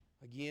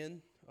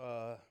again,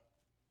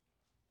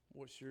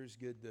 what sure is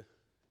good to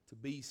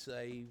be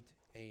saved,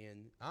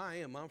 and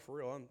I'm for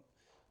real.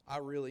 I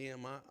really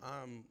am.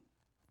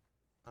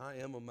 I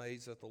am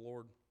amazed that the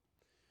Lord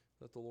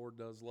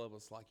does love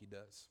us like He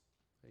does.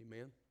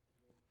 Amen.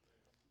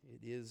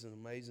 It is an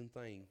amazing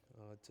thing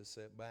to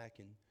sit back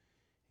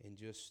and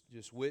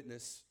just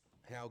witness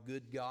how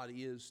good God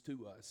is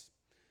to us.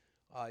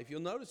 If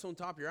you'll notice on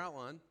top of your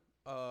outline,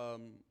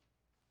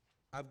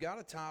 I've got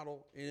a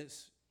title, and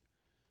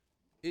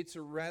it's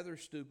a rather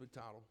stupid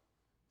title.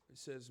 It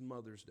says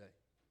Mother's Day,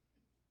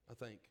 I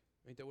think.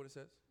 Ain't that what it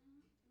says?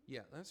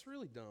 Yeah, that's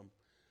really dumb.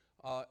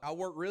 I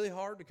worked really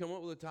hard to come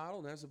up with a title,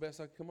 and that's the best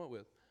I could come up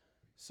with.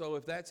 So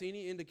if that's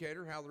any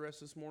indicator how the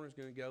rest of this morning is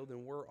going to go,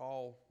 then we're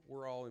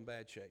all in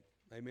bad shape.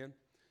 Amen.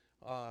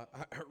 I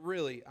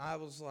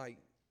was like,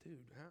 dude,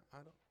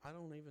 I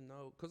don't even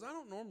know, because I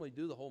don't normally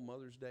do the whole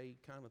Mother's Day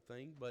kind of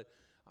thing, but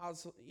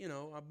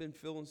I've been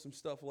feeling some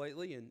stuff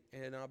lately,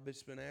 and I've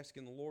just been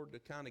asking the Lord to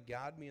kind of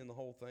guide me in the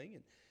whole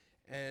thing,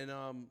 and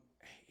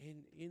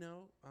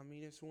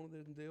it's one of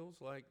them deals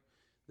like,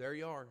 there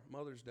you are,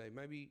 Mother's Day.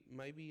 Maybe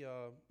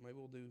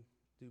we'll do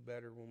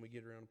better when we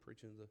get around to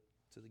preaching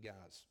to the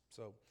guys.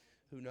 So,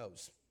 who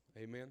knows?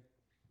 Amen.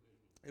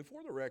 And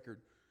for the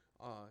record,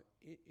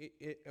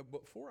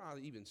 before I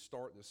even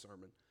start this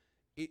sermon,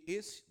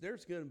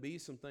 there's going to be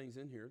some things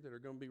in here that are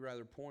going to be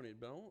rather pointed,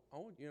 but I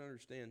want you to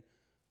understand,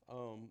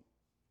 to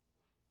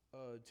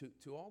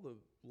all the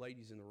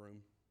ladies in the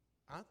room,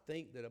 I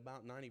think that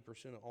about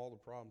 90% of all the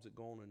problems that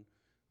go on, and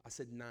I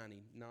said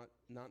 90, not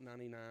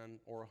 99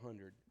 or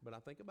 100, but I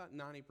think about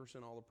 90%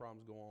 of all the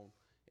problems go on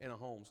in a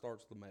home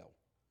starts with the male.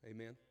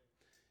 Amen.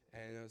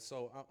 And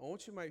so I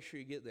want you to make sure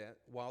you get that.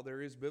 While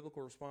there is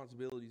biblical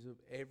responsibilities of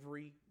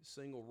every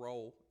single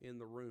role in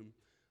the room,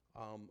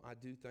 I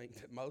do think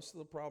that most of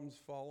the problems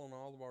fall on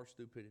all of our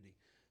stupidity.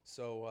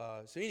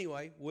 So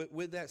anyway,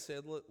 with that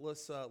said,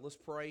 let's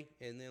pray,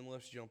 and then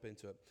let's jump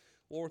into it.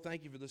 Lord,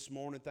 thank you for this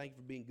morning. Thank you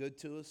for being good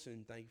to us,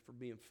 and thank you for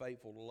being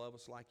faithful to love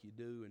us like you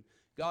do. And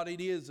God, it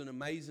is an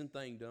amazing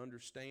thing to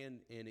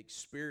understand and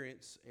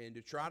experience and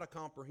to try to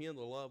comprehend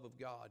the love of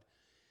God.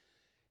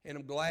 And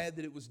I'm glad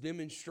that it was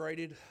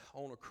demonstrated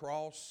on a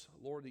cross,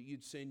 Lord, that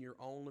you'd send your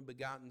only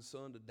begotten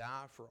Son to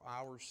die for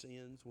our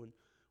sins when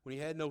he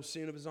had no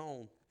sin of his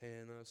own.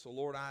 And so,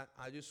 Lord, I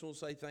just want to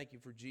say thank you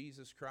for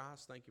Jesus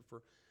Christ. Thank you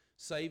for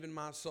saving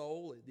my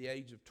soul at the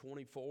age of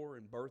 24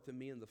 and birthing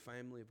me in the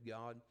family of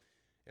God.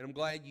 And I'm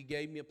glad you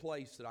gave me a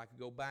place that I could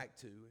go back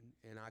to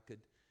and I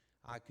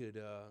could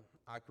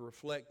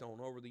reflect on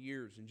over the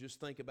years and just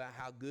think about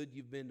how good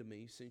you've been to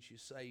me since you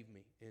saved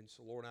me. And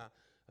so, Lord, I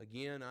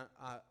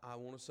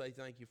want to say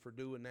thank you for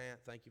doing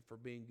that. Thank you for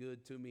being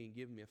good to me and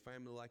giving me a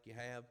family like you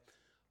have.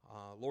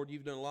 Lord,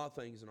 you've done a lot of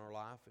things in our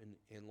life,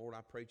 and Lord, I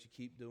pray that you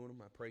keep doing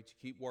them. I pray that you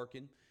keep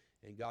working,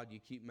 and God,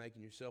 you keep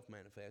making yourself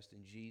manifest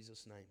in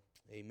Jesus' name.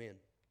 Amen.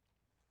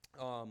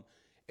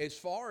 As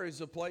far as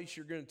the place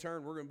you're going to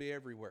turn, we're going to be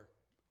everywhere.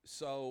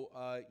 So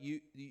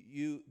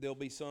there'll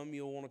be some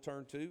you'll want to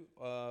turn to,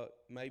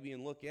 maybe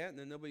and look at, and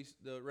then there'll be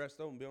the rest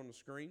of them be on the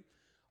screen.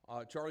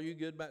 Charlie, you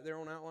good back there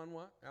on outline?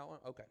 What outline?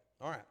 Okay,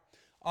 all right.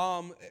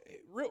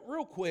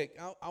 Real quick,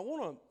 I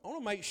want to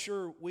make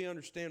sure we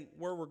understand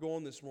where we're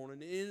going this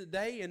morning. In a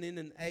day and in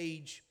an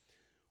age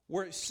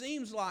where it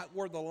seems like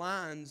where the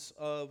lines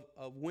of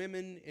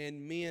women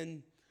and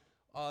men,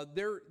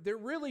 they're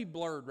really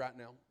blurred right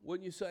now,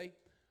 wouldn't you say?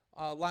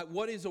 Like,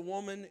 what is a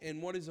woman and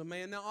what is a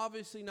man? Now,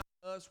 obviously, not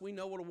us. We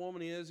know what a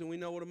woman is and we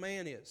know what a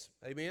man is.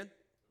 Amen?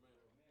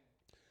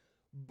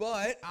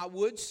 But I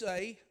would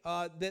say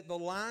that the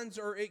lines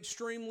are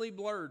extremely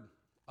blurred.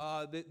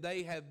 That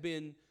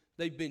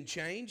they've been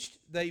changed.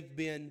 They've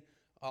been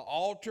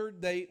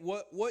altered.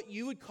 What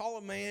you would call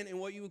a man and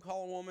what you would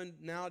call a woman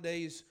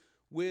nowadays,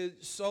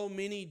 with so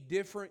many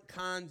different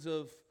kinds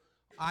of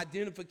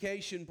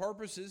identification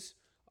purposes,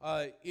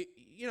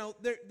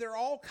 they're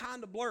all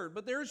kind of blurred.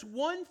 But there's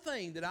one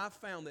thing that I've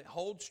found that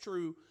holds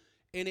true,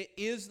 and it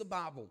is the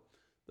Bible.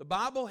 The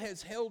Bible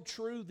has held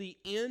true the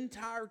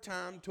entire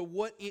time to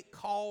what it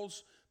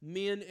calls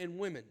men and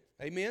women.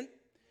 Amen?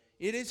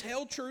 It has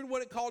held true to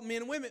what it called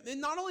men and women.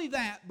 And not only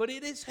that, but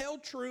it is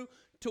held true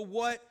to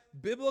what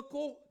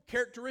biblical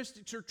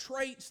characteristics or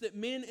traits that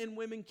men and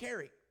women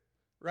carry.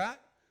 Right?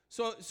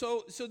 So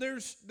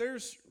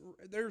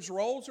there's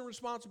roles and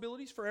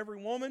responsibilities for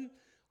every woman,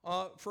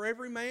 for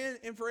every man,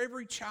 and for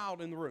every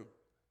child in the room.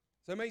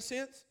 Does that make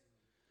sense?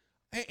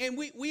 And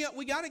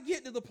we got to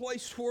get to the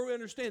place where we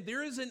understand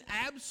there is an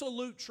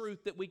absolute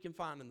truth that we can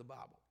find in the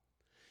Bible.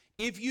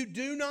 If you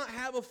do not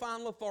have a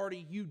final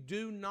authority, you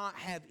do not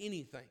have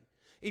anything.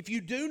 If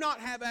you do not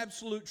have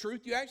absolute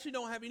truth, you actually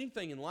don't have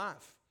anything in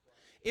life.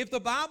 If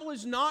the Bible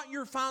is not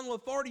your final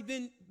authority,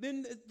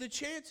 then the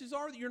chances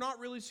are that you're not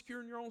really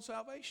secure in your own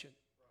salvation.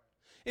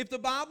 If the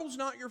Bible's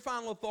not your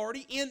final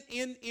authority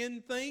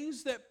in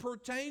things that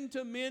pertain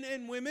to men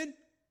and women,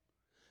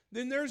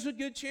 then there's a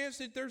good chance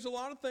that there's a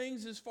lot of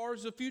things as far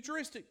as a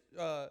futuristic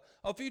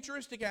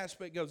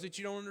aspect goes that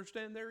you don't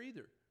understand there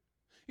either.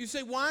 You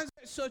say, why is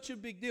that such a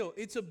big deal?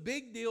 It's a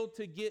big deal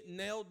to get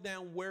nailed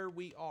down where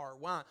we are.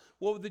 Why?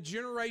 Well, the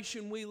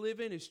generation we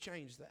live in has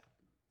changed that.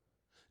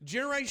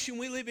 Generation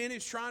we live in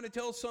is trying to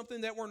tell us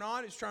something that we're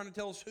not. It's trying to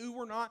tell us who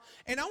we're not.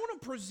 And I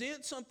want to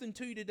present something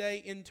to you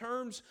today in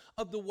terms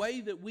of the way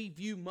that we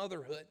view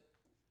motherhood.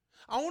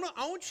 I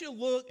want you to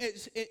look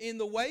at in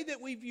the way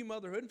that we view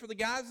motherhood. And for the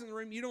guys in the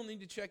room, you don't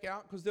need to check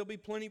out because there'll be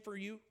plenty for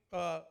you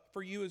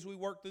as we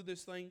work through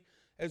this thing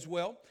as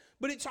well.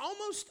 But it's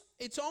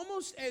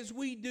almost as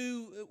we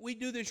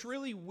do this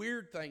really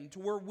weird thing to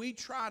where we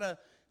try to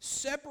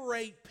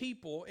separate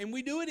people, and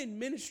we do it in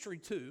ministry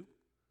too.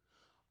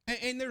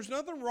 And there's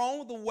nothing wrong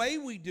with the way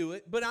we do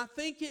it, but I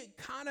think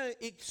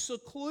it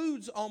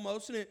secludes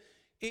almost, and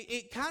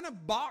it kind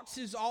of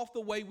boxes off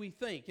the way we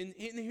think. And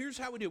here's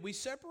how we do it. We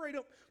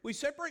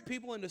separate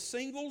people into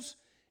singles,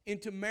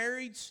 into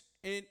marrieds,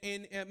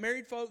 and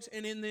married folks,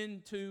 and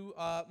then to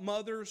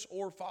mothers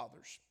or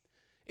fathers.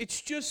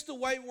 It's just the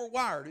way we're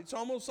wired. It's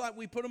almost like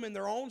we put them in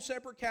their own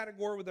separate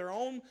category with their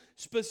own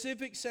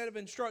specific set of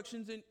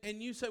instructions.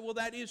 And you say, well,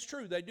 that is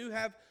true. They do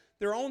have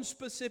their own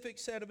specific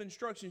set of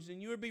instructions,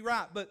 and you would be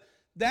right. But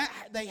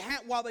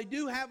while they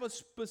do have a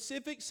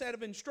specific set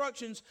of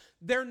instructions,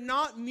 they're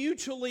not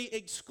mutually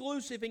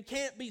exclusive and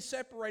can't be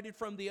separated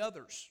from the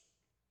others.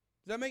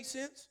 Does that make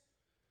sense?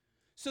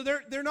 So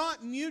they're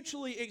not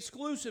mutually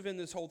exclusive in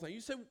this whole thing.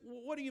 You say,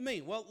 well, what do you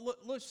mean? Well,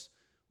 let's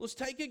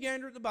take a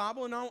gander at the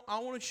Bible, and I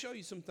want to show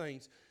you some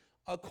things.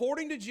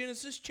 According to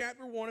Genesis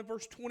chapter 1 and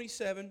verse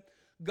 27,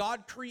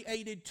 God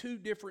created two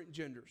different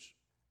genders.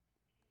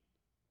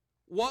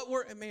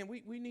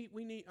 We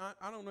need,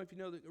 I don't know if you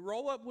know that.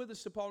 Roll up with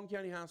us to Paulding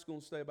County High School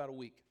and stay about a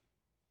week.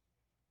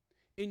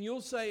 And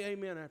you'll say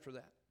amen after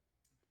that.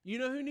 You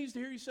know who needs to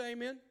hear you say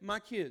amen? My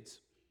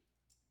kids.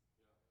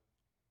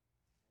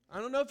 I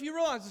don't know if you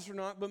realize this or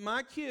not, but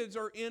my kids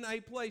are in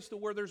a place to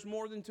where there's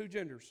more than two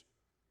genders.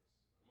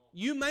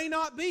 You may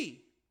not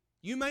be.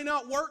 You may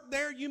not work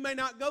there. You may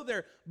not go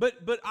there.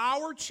 But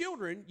our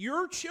children,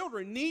 your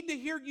children, need to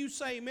hear you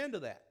say amen to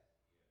that.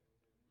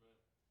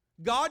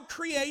 God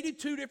created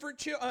two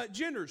different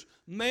genders,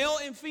 male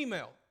and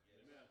female.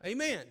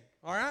 Amen.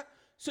 All right?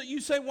 So you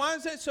say, why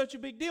is that such a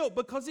big deal?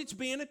 Because it's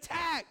being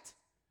attacked.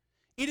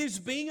 It is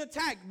being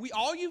attacked.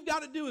 All you've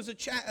got to do is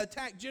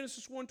attack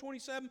Genesis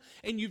 1:27,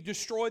 and you've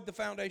destroyed the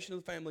foundation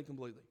of the family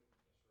completely.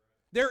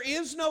 There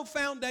is no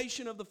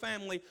foundation of the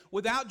family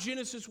without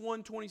Genesis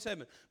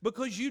 1:27,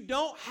 because you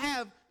don't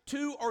have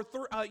three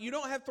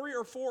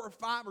or four or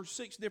five or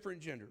six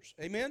different genders.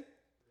 Amen?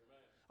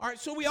 All right,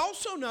 so we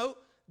also know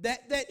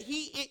that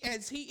he,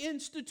 as he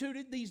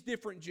instituted these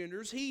different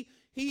genders, he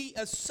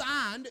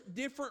assigned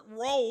different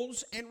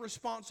roles and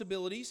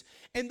responsibilities,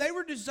 and they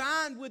were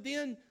designed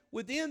within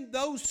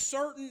those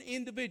certain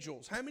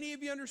individuals. How many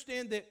of you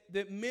understand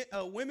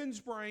that women's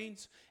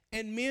brains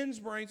and men's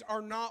brains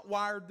are not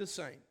wired the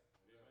same?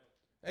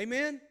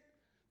 Amen?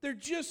 They're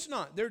just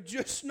not. They're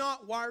just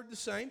not wired the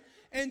same.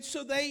 And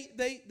so they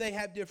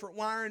have different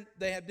wiring,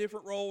 they have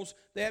different roles,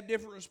 they have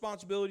different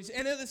responsibilities,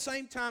 and at the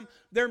same time,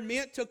 they're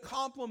meant to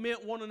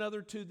complement one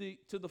another to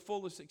the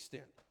fullest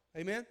extent.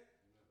 Amen?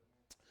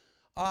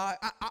 I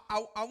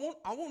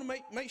want to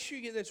make sure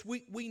you get this.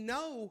 We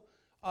know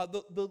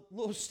the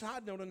little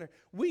side note on there.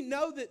 We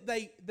know that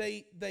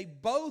they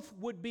both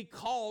would be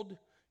called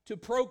to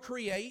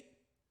procreate,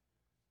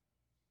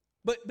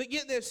 but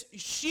get this,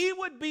 she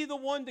would be the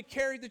one to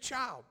carry the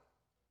child.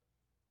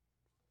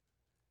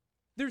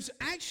 There's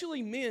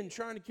actually men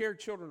trying to carry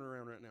children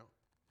around right now.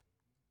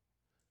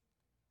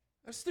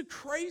 That's the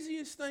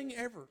craziest thing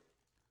ever.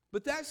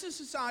 But that's the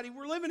society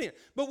we're living in.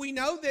 But we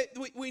know that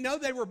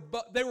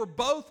they were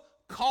both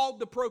called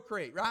to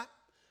procreate, right?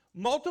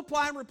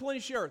 Multiply and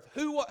replenish the earth.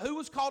 Who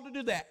was called to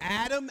do that?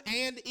 Adam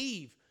and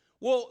Eve.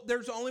 Well,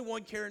 there's only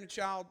one carrying a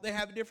child. They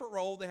have a different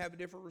role. They have a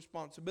different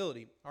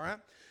responsibility. All right.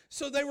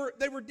 So they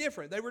were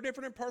different. They were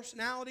different in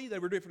personality. They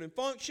were different in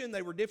function.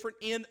 They were different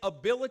in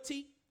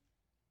ability.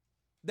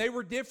 They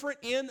were different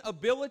in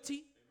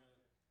ability.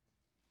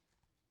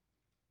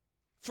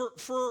 For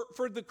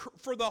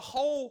the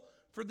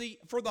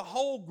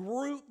whole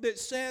group that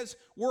says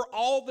we're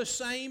all the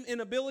same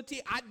in ability,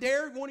 I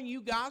dare one of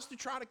you guys to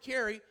try to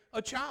carry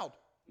a child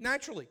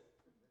naturally.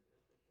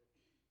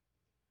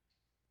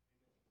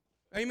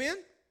 Amen?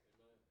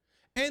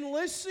 And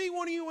let's see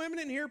one of you women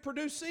in here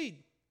produce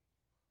seed.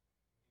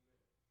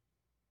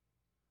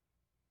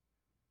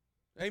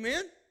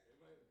 Amen?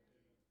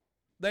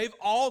 They've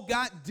all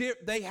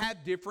they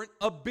have different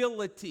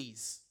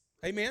abilities.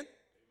 Amen?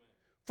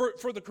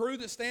 For the crew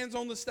that stands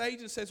on the stage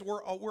and says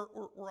we're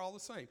all the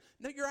same.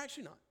 No, you're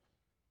actually not.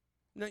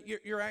 No,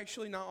 you're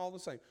actually not all the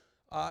same.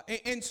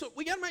 And so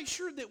we got to make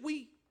sure that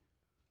we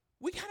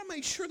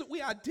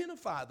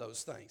identify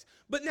those things.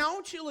 But now I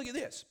want you to look at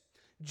this.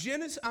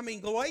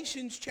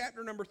 Galatians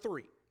chapter number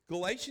 3.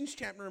 Galatians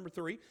chapter number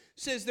 3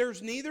 says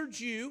there's neither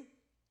Jew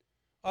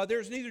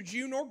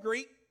nor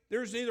Greek.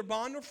 There's neither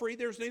bond nor free.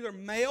 There's neither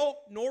male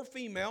nor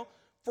female.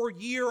 for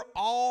ye are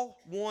all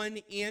one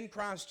in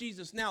Christ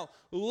Jesus. Now,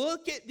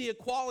 look at the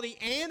equality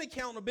and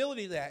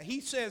accountability of that.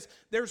 He says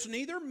there's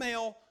neither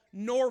male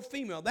nor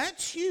female.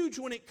 That's huge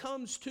when it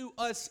comes to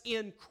us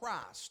in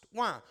Christ.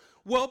 Why?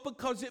 Well,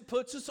 because it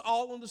puts us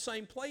all on the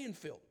same playing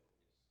field.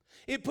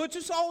 It puts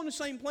us all on the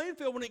same playing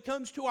field when it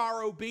comes to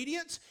our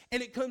obedience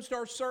and it comes to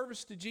our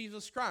service to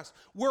Jesus Christ.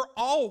 We're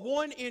all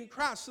one in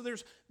Christ. So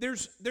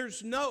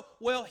there's no,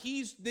 well,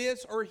 he's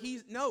this or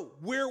he's, no.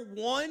 We're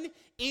one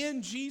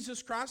in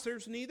Jesus Christ.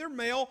 There's neither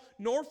male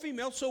nor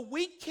female. So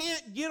we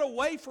can't get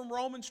away from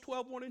Romans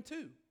 12:1 and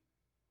 2.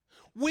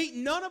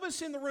 None of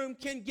us in the room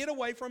can get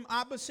away from,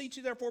 I beseech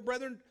you therefore,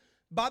 brethren,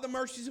 by the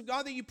mercies of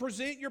God, that you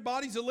present your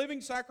bodies a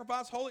living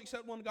sacrifice, holy,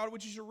 acceptable unto God,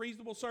 which is your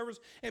reasonable service,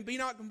 and be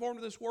not conformed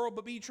to this world,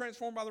 but be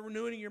transformed by the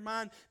renewing of your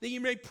mind, that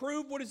you may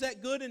prove what is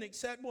that good and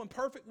acceptable and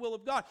perfect will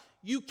of God.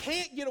 You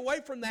can't get away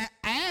from that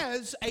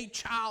as a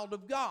child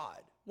of God.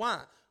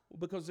 Why? Well,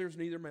 because there's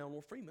neither male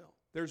nor female.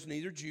 There's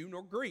neither Jew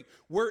nor Greek.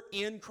 We're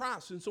in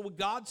Christ. And so when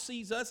God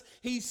sees us,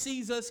 He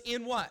sees us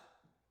in what?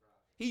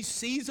 He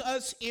sees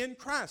us in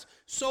Christ.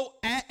 So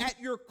at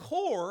your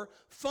core,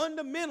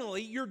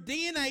 fundamentally, your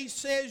DNA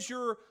says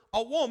you're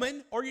a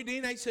woman or your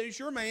DNA says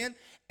you're a man.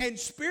 And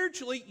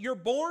spiritually, you're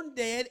born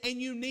dead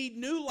and you need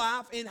new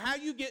life. And how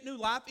you get new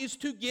life is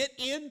to get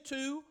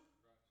into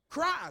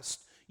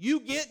Christ. You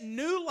get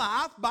new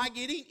life by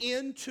getting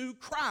into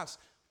Christ.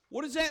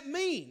 What does that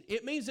mean?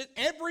 It means that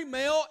every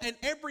male and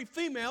every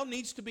female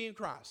needs to be in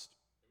Christ.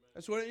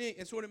 That's what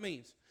it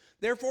means.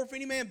 Therefore, if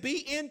any man be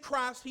in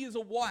Christ, he is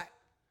a what?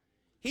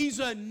 He's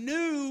a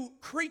new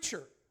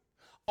creature.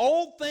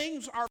 Old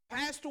things are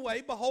passed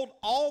away. Behold,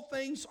 all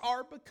things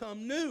are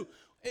become new.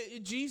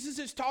 Jesus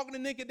is talking to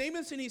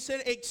Nicodemus and he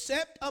said,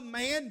 except a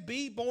man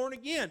be born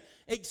again.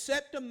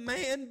 Except a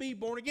man be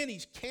born again. He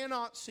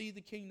cannot see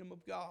the kingdom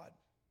of God.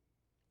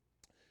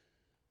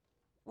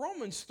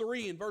 Romans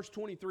 3 and verse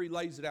 23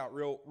 lays it out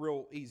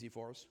real easy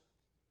for us.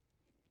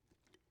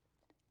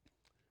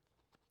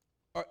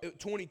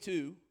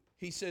 22,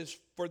 he says,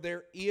 for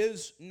there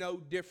is no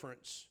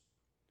difference.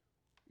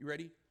 You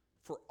ready?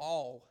 For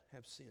all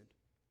have sinned.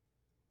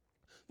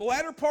 The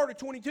latter part of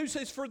 22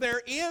 says, for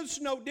there is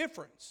no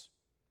difference.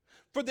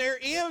 For there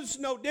is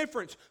no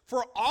difference.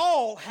 For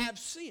all have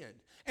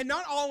sinned. And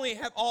not only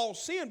have all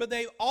sinned, but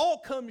they've all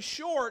come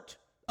short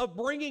of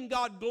bringing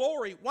God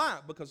glory. Why?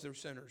 Because they're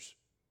sinners.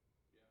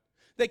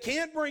 They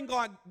can't bring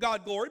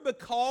God glory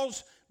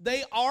because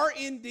they are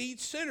indeed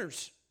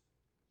sinners.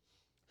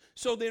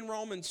 So then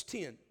Romans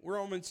 10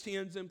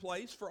 is in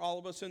place for all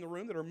of us in the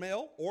room that are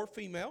male or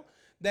female,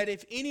 that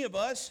if any of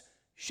us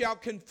shall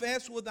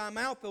confess with thy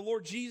mouth the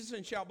Lord Jesus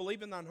and shall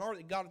believe in thine heart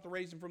that God hath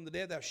raised him from the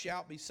dead, thou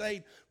shalt be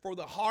saved. For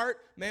the heart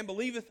man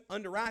believeth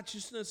unto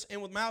righteousness, and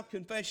with mouth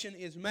confession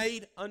is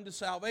made unto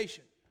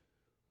salvation.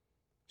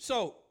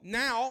 So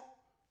now,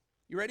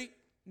 you ready?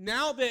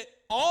 Now that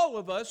all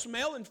of us,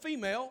 male and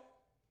female,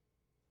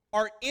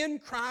 are in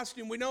Christ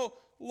and we no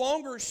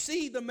longer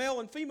see the male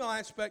and female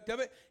aspect of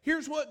it,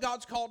 here's what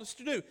God's called us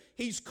to do.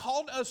 He's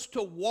called us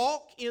to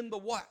walk in the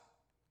what?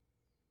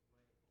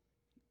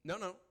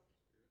 No.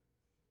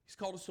 He's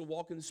called us to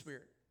walk in the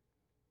Spirit.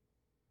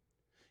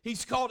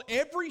 He's called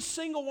every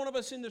single one of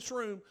us in this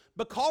room,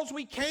 because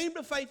we came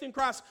to faith in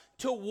Christ,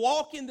 to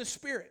walk in the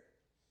Spirit.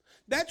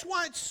 That's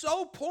why it's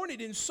so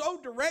pointed and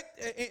so direct.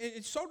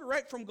 It's so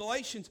direct from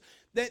Galatians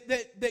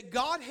that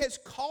God has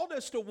called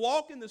us to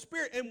walk in the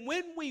Spirit. And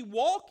when we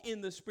walk in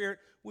the Spirit,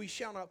 we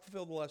shall not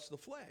fulfill the lust of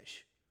the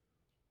flesh.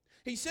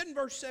 He said in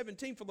verse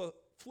 17, for the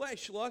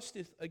flesh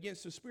lusteth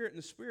against the Spirit, and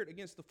the Spirit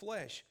against the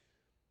flesh.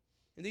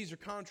 And these are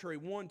contrary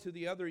one to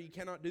the other. You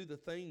cannot do the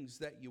things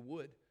that you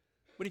would.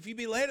 But if you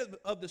be led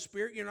of the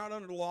Spirit, you're not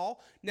under the law.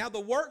 Now the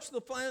works of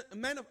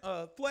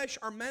the flesh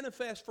are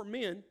manifest for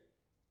men.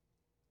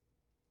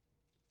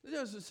 It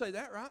doesn't say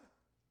that, right?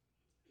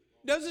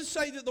 It doesn't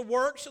say that the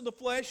works of the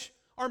flesh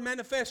are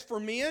manifest for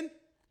men.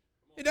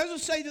 It doesn't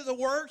say that the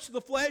works of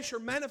the flesh are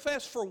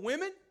manifest for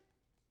women.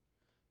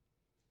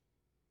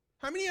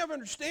 How many of you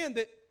understand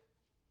that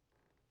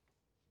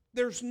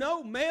there's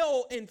no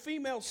male and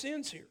female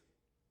sins here?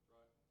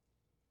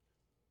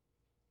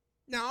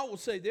 Now, I will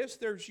say this,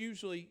 there's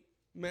usually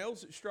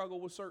males that struggle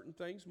with certain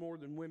things more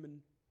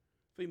than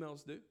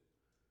females do.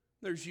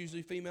 There's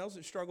usually females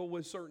that struggle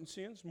with certain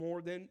sins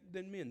more than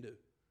men do.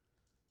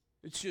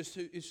 It's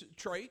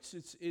traits,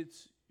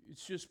 it's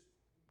just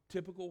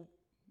typical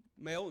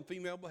male and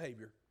female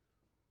behavior.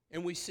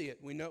 And we see it.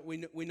 We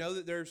know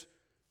that there's,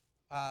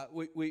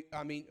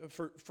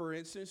 for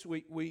instance,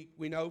 we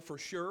know for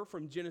sure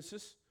from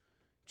Genesis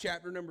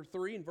chapter number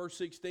 3 and verse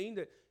 16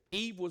 that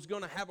Eve was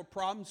going to have a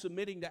problem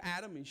submitting to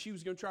Adam, and she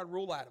was going to try to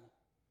rule Adam.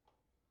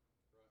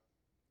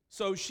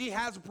 So she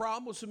has a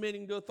problem with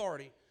submitting to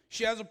authority.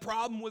 She has a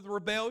problem with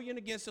rebellion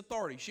against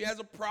authority. She has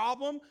a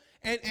problem,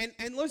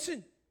 and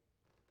listen,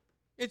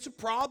 it's a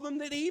problem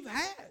that Eve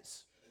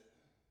has.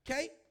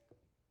 Okay?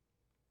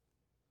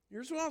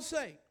 Here's what I'll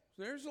say.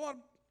 There's a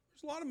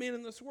lot of men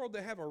in this world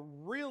that have a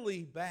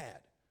really bad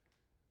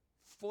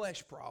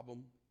flesh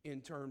problem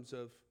in terms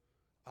of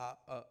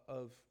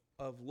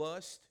of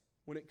lust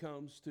when it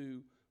comes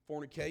to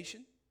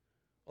fornication,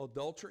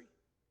 adultery.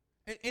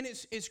 And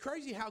it's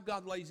crazy how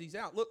God lays these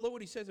out. Look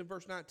what he says in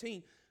verse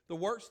 19. The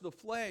works of the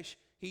flesh,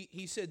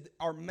 he said,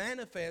 are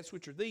manifest,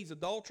 which are these: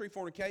 adultery,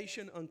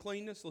 fornication,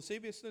 uncleanness,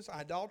 lasciviousness,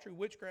 idolatry,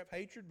 witchcraft,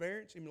 hatred,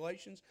 variance,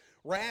 emulations,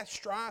 wrath,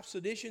 strife,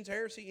 seditions,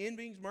 heresy,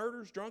 envyings,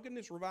 murders,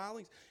 drunkenness,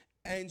 revilings,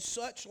 and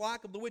such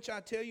like, of the which I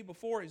tell you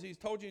before, as he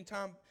told you in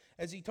time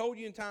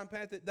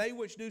past, that they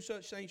which do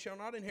such things shall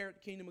not inherit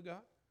the kingdom of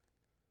God.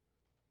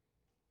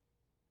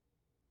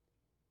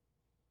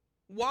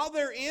 While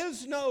there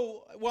is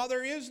no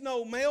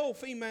male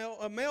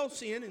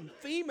sin and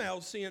female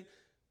sin,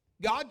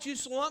 God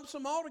just lumps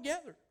them all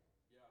together.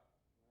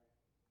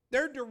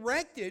 They're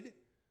directed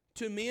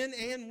to men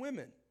and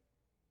women.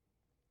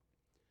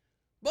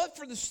 But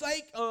for the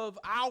sake of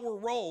our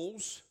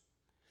roles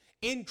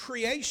in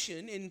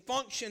creation, in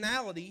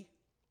functionality,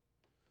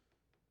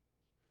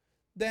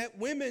 that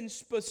women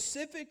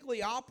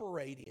specifically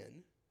operate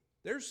in,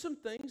 there's some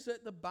things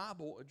that the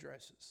Bible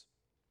addresses.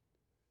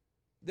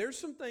 There's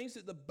some things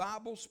that the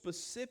Bible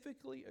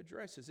specifically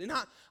addresses. And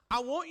I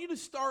want you to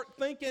start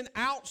thinking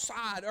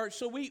outside. All right,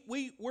 so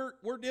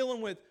we're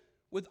dealing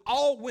with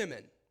all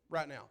women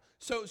right now.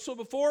 So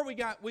before we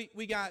got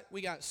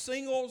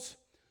singles,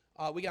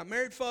 we got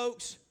married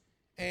folks,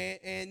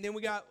 and then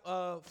we got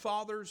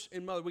fathers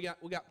and mothers. We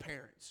got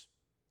parents.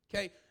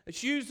 Okay?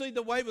 It's usually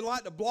the way we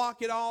like to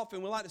block it off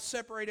and we like to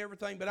separate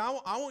everything, but I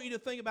want you to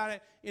think about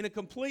it in a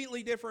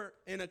completely different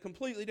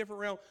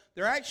realm.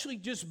 They're actually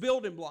just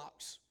building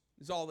blocks.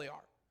 Is all they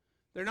are.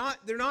 They're not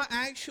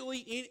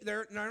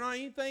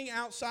anything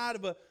outside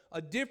of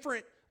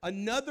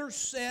another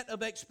set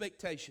of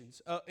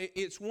expectations.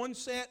 It's one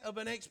set of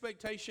an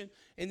expectation,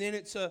 and then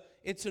it's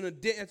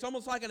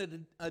almost like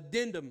an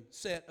addendum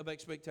set of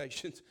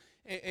expectations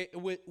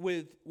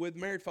with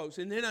married folks,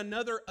 and then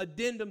another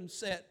addendum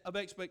set of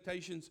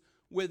expectations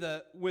with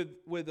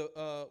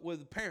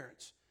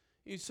parents.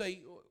 You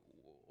say,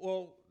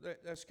 well,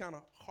 that's kind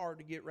of hard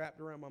to get wrapped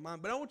around my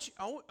mind. But I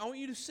want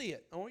you to see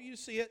it. I want you to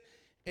see it,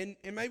 and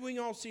maybe we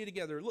can all see it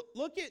together.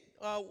 Look at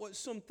what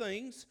some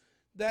things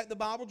that the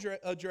Bible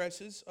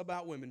addresses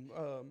about women.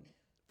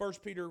 1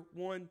 Peter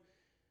 1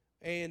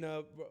 and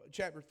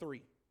chapter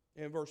 3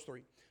 and verse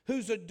 3.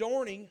 Whose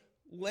adorning,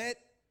 let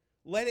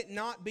it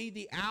not be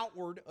the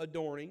outward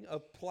adorning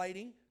of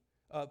plaiting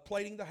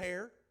the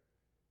hair,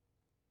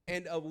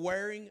 and of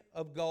wearing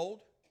of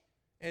gold,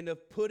 and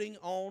of putting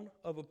on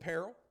of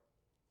apparel,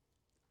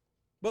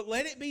 but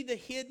let it be the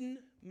hidden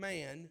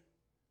man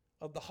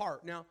of the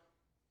heart. Now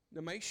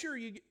make sure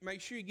you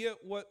get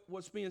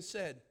what's being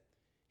said.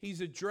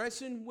 He's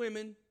addressing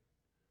women,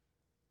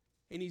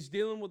 and he's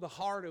dealing with the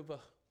heart of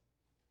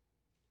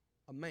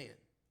a man.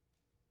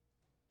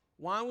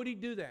 Why would he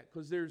do that?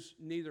 Because there's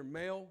neither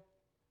male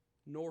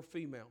nor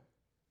female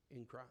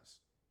in Christ.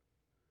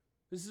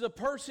 This is a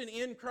person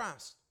in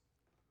Christ.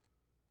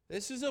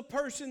 This is a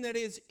person that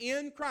is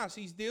in Christ.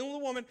 He's dealing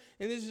with a woman,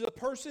 and this is a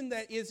person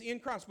that is in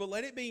Christ. But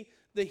let it be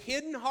the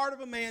hidden heart of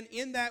a man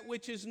in that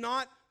which is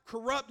not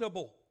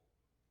corruptible,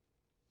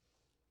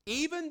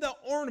 even the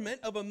ornament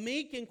of a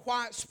meek and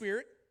quiet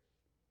spirit,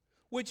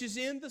 which is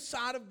in the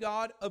sight of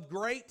God of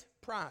great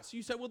price.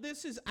 You say, well,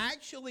 this is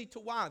actually to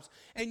wives.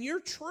 And you're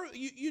true.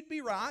 You'd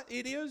be right.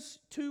 It is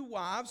to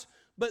wives.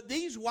 But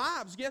these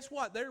wives, guess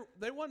what?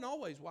 They weren't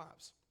always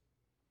wives.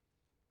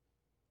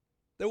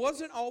 There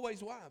wasn't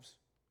always wives.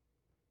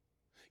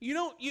 You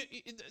know,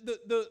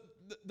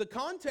 the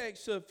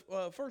context of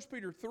 1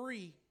 Peter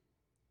 3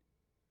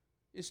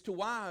 is to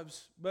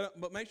wives,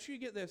 but make sure you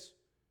get this.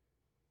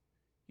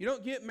 You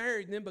don't get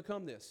married and then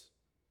become this.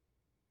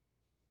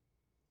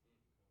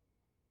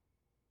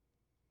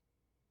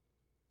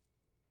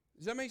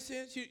 Does that make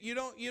sense? You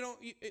don't.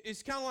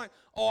 It's kind of like,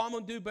 oh, I'm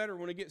going to do better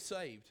when I get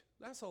saved.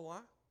 That's a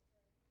lie.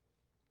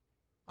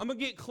 I'm going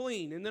to get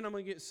clean, and then I'm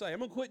going to get saved. I'm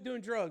going to quit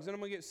doing drugs, and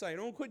I'm going to get saved.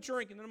 I'm going to quit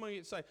drinking, and then I'm going to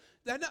get saved.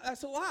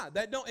 That's a lie.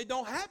 It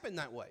don't happen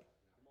that way.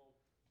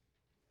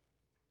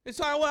 It's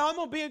like, well, I'm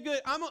going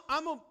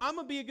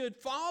to be a good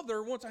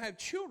father once I have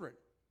children.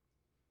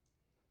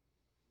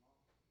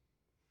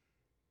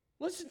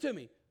 Listen to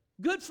me.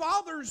 Good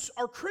fathers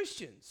are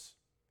Christians.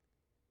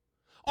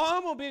 Oh,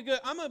 I'm going to be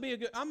a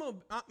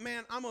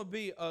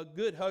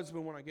good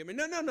husband when I get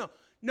married.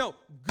 No.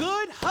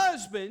 Good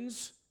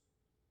husbands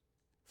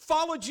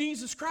follow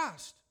Jesus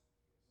Christ.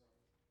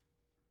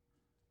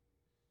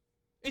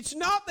 It's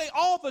not they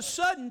all of a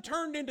sudden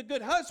turned into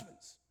good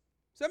husbands.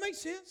 Does that make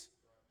sense?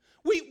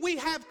 We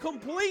have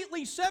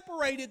completely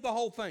separated the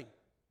whole thing.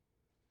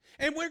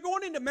 And we're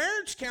going into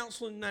marriage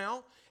counseling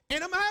now,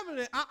 and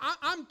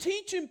I'm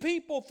teaching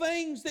people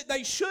things that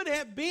they should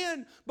have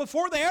been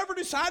before they ever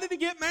decided to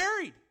get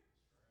married.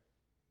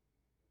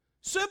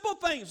 Simple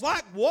things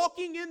like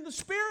walking in the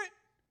Spirit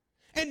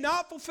and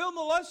not fulfilling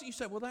the lust. You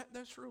say, well,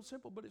 that's real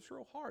simple, but it's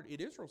real hard. It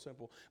is real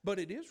simple, but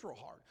it is real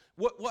hard.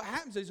 What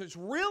happens is it's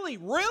really,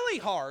 really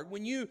hard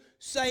when you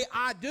say,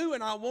 I do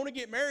and I want to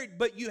get married,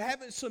 but you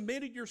haven't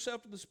submitted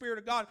yourself to the Spirit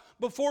of God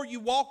before you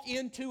walk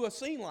into a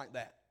scene like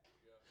that.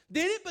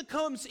 then it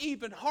becomes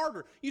even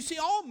harder. You see,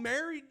 all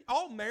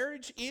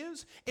marriage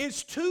is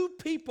two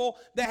people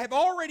that have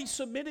already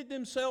submitted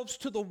themselves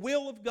to the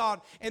will of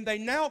God, and they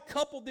now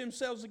coupled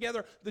themselves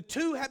together. The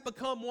two have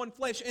become one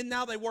flesh, and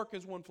now they work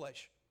as one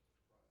flesh.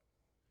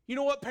 You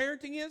know what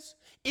parenting is?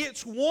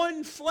 It's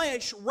one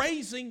flesh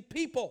raising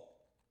people.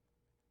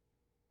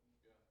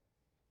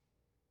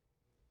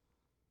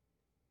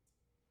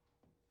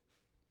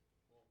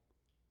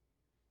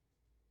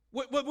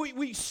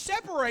 We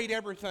separate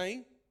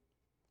everything.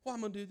 Well,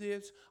 I'm going to do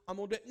this. I'm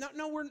going to do that.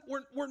 No,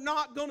 we're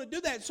not going to do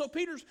that. So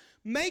Peter's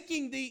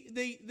making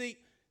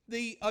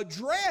the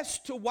address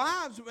to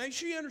wives. Make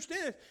sure you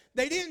understand this.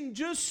 They didn't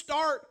just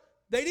start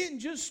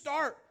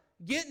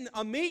getting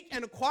a meek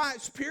and a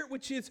quiet spirit,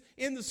 which is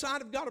in the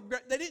sight of God.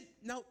 They didn't.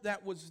 No,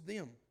 that was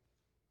them.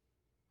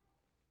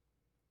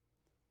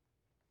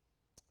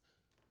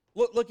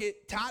 Look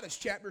at Titus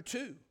chapter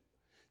 2.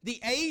 The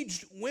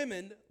aged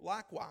women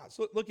likewise.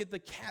 Look at the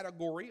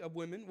category of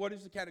women. What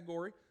is the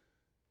category?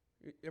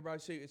 Everybody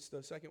see it's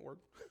the second word.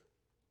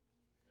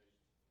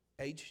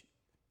 Aged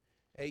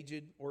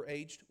or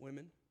aged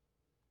women.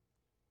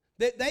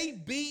 That they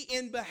be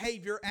in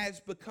behavior as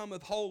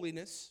becometh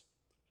holiness,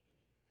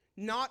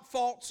 not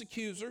false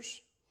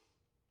accusers,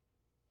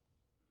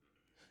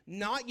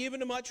 not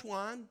given to much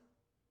wine,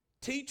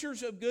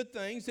 teachers of good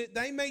things, that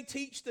they may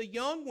teach the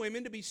young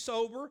women to be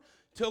sober,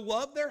 to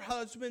love their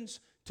husbands,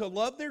 to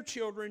love their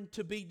children,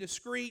 to be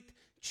discreet,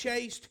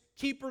 chaste,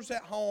 keepers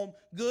at home,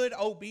 good,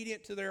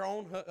 obedient to their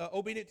own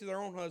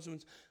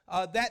husbands,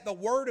 that the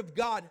word of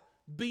God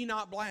be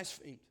not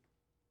blasphemed.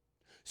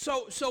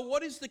 So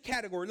what is the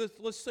category?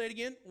 Let's say it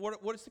again.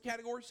 What is the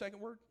category? Second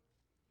word.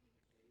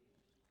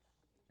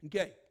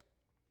 Okay.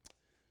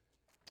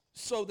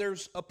 So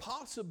there's a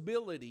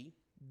possibility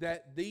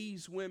that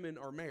these women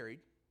are married,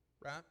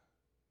 right?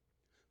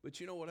 But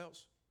you know what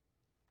else?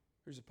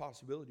 There's a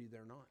possibility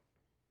they're not.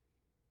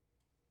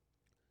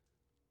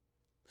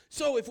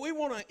 So if we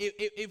want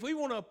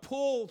to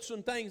pull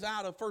some things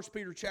out of 1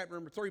 Peter chapter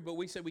number 3, but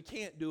we said we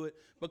can't do it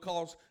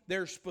because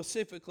they're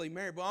specifically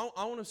married. But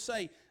I want to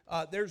say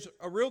there's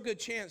a real good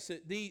chance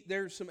that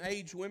there's some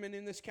aged women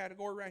in this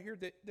category right here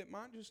that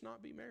might just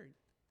not be married.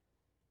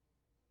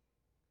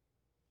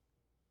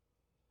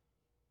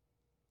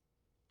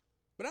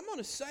 But I'm going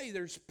to say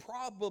there's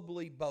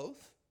probably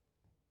both.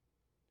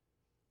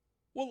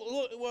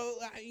 Well,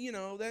 you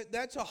know,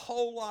 that's a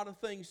whole lot of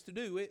things to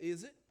do,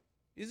 is it?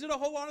 Is it a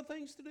whole lot of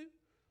things to do?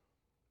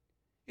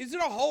 Is it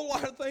a whole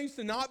lot of things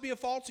to not be a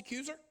false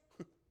accuser?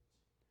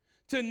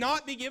 To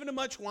not be given to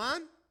much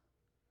wine?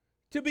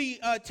 To be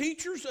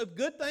teachers of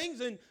good things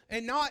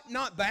and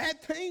not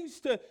bad things?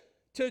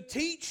 To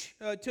teach,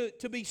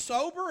 to be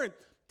sober and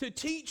to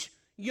teach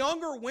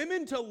younger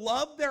women to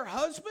love their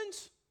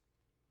husbands?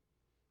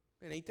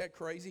 Man, ain't that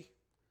crazy?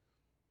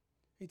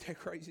 Ain't that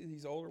crazy,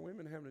 these older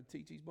women having to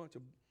teach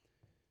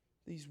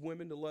these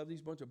women to love these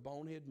bunch of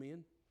bonehead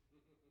men?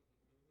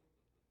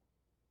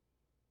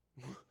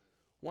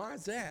 Why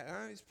is that?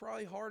 It's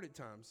probably hard at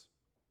times.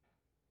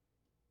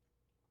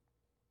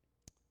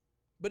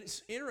 But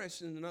it's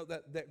interesting to note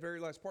that very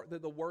last part,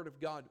 that the word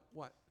of God,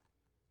 what?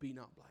 Be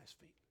not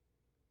blasphemed.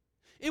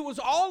 It was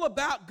all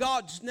about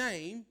God's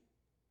name,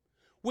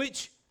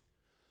 which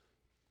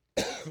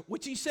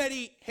he said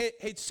he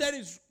had set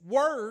his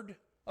word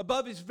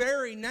above his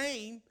very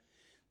name,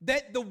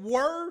 that the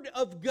word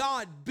of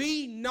God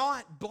be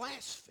not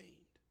blasphemed.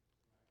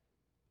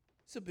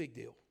 It's a big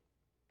deal.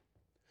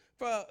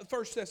 1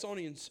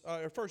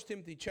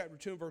 Timothy chapter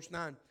 2 and verse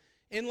 9.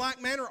 In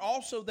like manner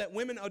also that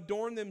women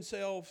adorn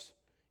themselves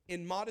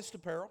in modest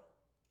apparel,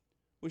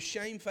 with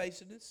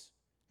shamefacedness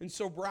and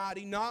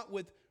sobriety, not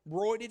with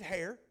broided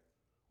hair,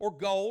 or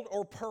gold,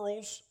 or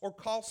pearls, or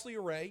costly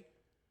array,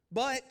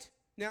 but,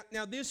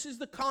 now this is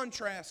the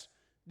contrast.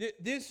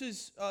 This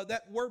is,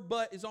 that word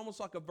but is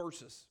almost like a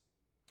versus.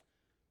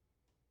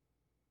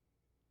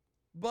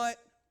 But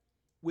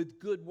with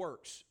good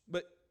works.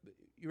 But,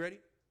 you ready?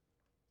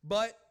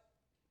 But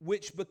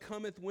which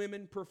becometh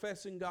women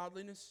professing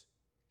godliness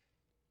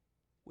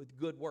with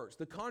good works.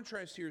 The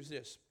contrast here is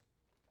this.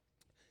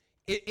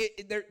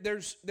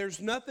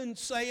 There's nothing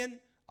saying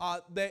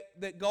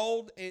that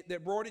gold,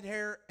 that broided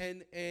hair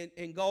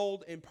and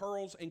gold and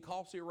pearls and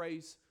costly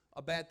arrays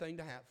a bad thing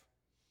to have.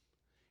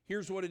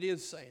 Here's what it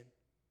is saying.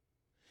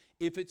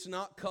 If it's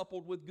not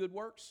coupled with good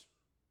works,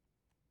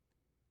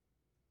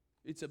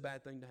 it's a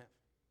bad thing to have.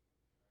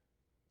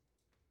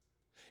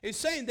 It's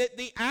saying that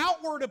the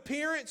outward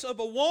appearance of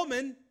a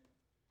woman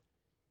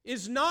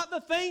is not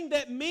the thing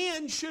that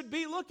men should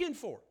be looking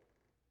for.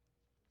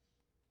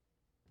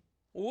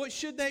 Well, what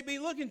should they be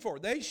looking for?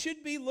 They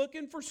should be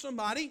looking for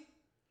somebody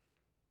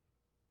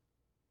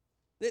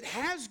that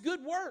has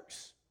good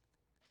works.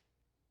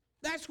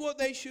 That's what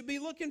they should be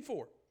looking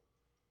for.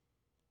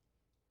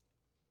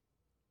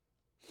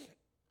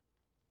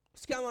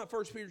 It's kind of like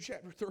 1 Peter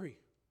chapter 3.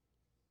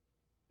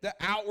 The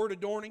outward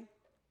adorning.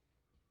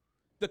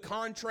 The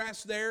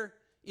contrast there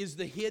is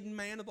the hidden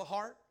man of the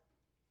heart.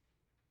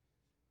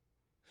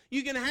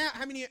 You can have,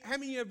 how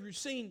many of you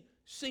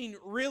seen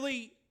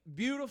really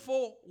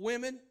beautiful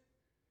women,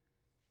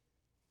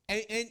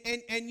 and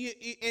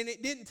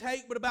it didn't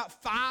take but about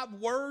 5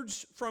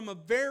 words from a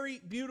very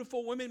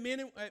beautiful woman,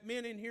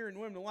 men in here and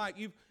women alike.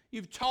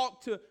 You've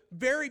talked to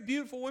very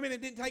beautiful women.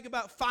 It didn't take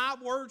about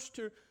 5 words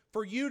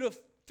for you to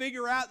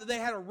figure out that they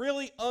had a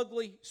really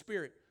ugly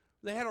spirit.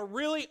 They had a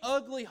really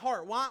ugly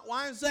heart.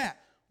 Why is that?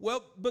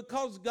 Well,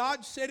 because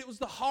God said it was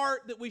the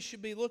heart that we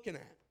should be looking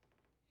at.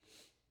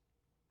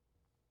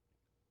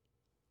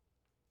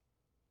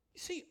 You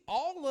see,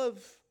 all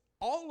of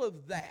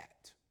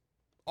that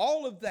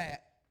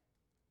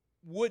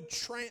would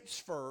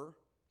transfer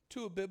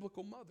to a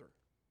biblical mother.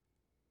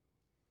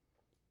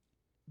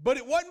 But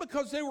it wasn't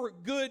because they were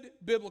good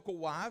biblical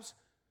wives.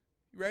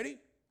 You ready?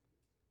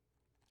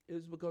 It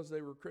was because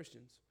they were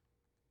Christians.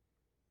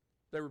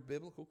 They were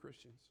biblical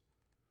Christians.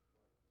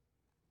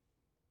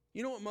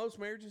 You know what most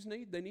marriages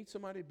need? They need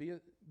somebody to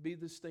be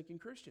the stinking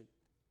Christian.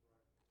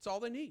 That's all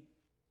they need.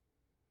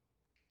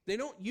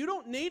 You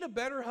don't need a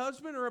better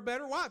husband or a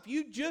better wife.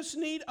 You just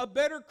need a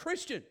better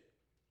Christian.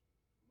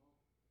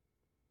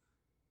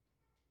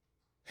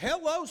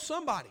 Hello,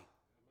 somebody.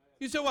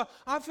 You say, well,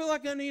 I feel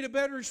like I need a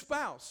better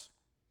spouse.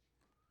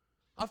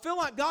 I feel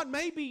like God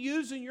may be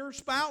using your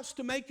spouse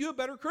to make you a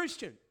better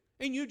Christian,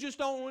 and you just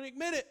don't want to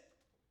admit it.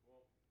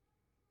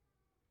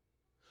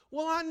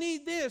 Well, I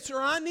need this,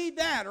 or I need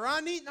that, or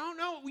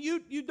no,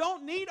 you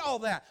don't need all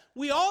that.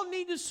 We all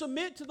need to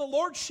submit to the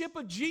lordship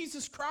of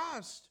Jesus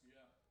Christ.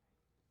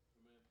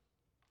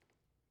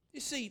 You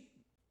see,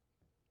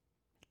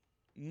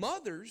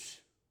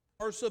 mothers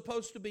are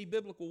supposed to be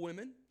biblical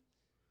women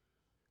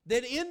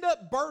that end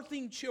up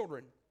birthing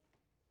children.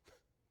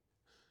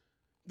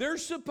 They're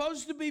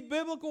supposed to be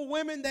biblical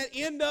women that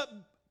end up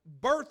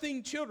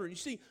birthing children. You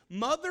see,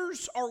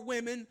 mothers are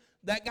women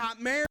that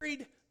got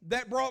married,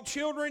 that brought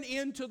children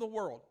into the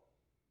world.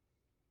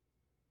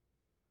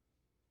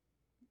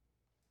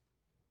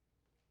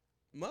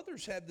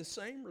 Mothers have the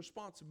same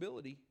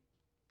responsibility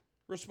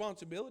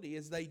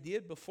as they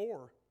did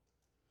before.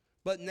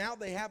 But now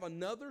they have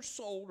another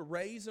soul to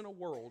raise in a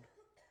world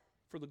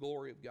for the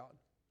glory of God.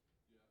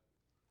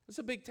 That's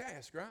a big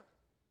task, right?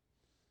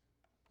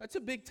 That's a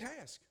big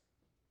task.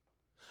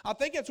 I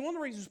think that's one of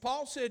the reasons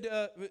Paul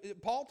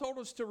told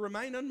us to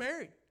remain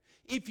unmarried.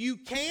 If you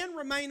can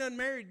remain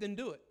unmarried, then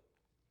do it.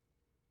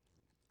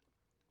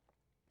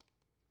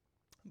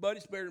 But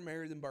it's better to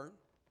marry than burn.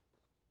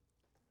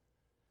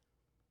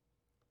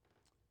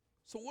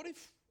 So what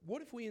if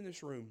we in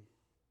this room,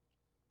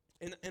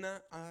 and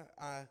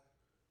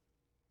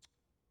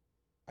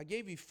I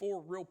gave you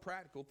 4 real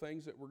practical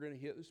things that we're going to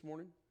hit this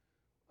morning,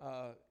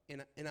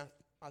 and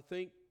I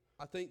think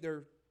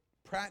they're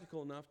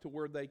practical enough to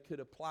where they could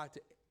apply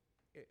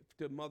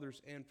to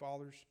mothers and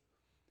fathers.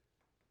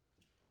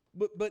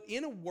 But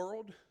in a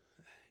world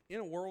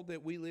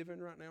that we live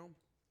in right now,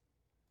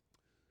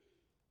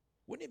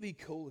 wouldn't it be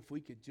cool if we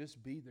could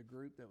just be the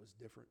group that was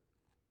different?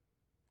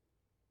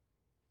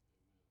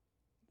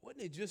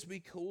 Wouldn't it just be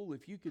cool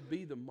if you could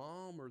be the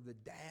mom or the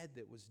dad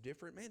that was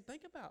different? Man,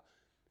 think about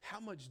how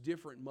much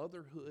different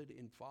motherhood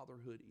and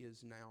fatherhood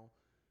is now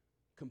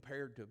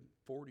compared to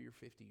 40 or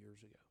 50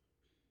 years ago.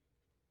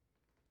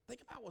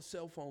 Think about what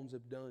cell phones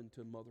have done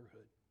to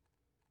motherhood.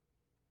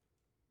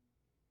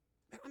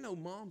 Man, I know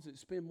moms that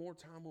spend more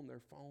time on their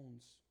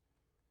phones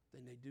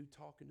than they do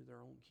talking to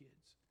their own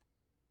kids.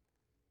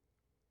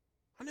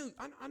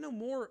 I know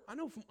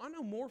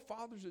more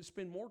fathers that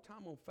spend more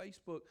time on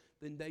Facebook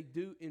than they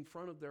do in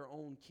front of their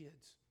own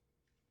kids.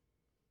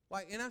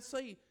 And I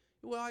say,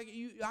 well,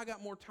 I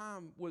got more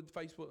time with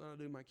Facebook than I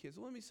do my kids.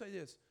 Well, let me say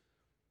this: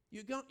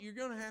 you're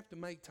going to have to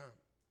make time.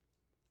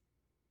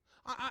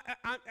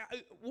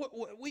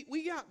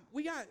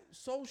 We got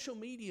social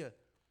media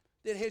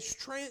that has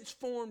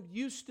transformed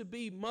used to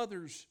be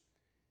mothers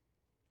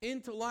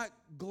into like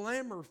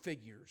glamour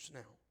figures now.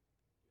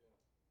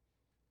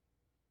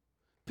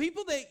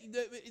 People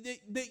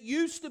that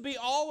used to be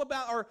all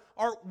about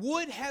or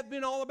would have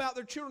been all about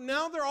their children,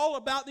 now they're all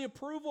about the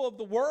approval of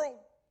the world.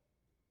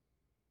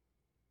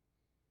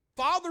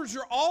 Fathers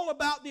are all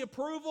about the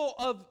approval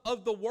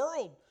of the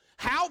world,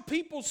 how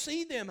people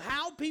see them,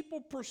 how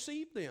people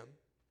perceive them.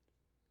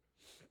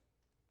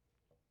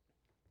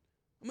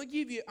 I'm going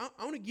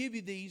to give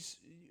you these,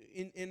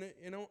 and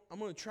I'm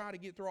going to try to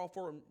get through all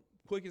 4 of them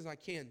quick as I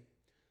can.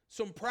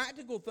 Some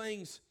practical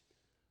things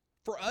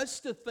for us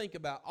to think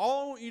about.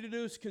 All I want you to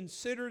do is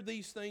consider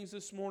these things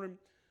this morning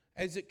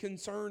as it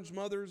concerns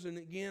mothers. And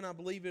again, I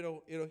believe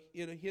it'll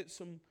hit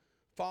some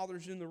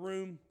fathers in the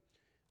room,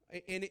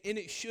 and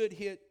it should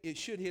hit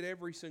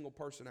every single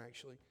person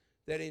actually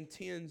that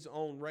intends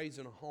on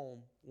raising a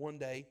home one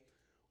day,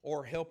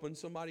 or helping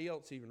somebody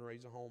else even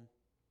raise a home.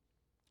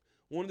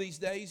 One of these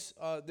days,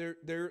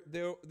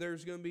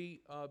 there's going to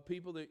be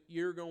people that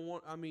you're going to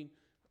want. I mean,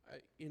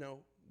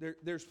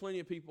 there's plenty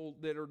of people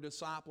that are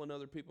discipling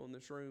other people in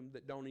this room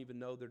that don't even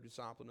know they're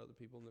discipling other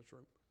people in this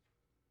room.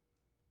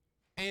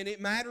 And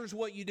it matters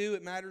what you do.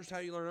 It matters how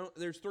you learn.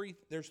 There's three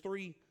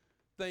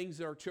things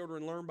that our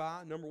children learn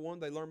by. Number one,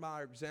 they learn by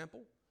our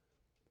example.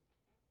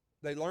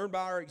 They learn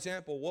by our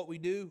example what we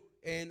do,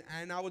 and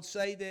I would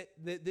say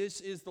that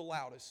this is the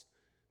loudest.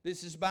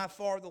 This is by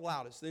far the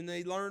loudest. Then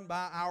they learn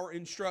by our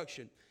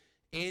instruction.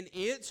 And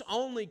it's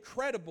only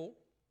credible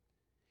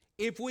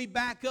if we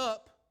back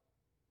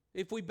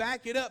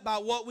it up by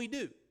what we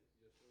do.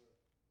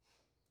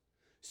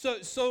 So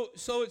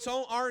it's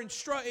on our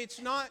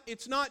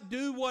it's not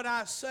do what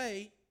I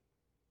say.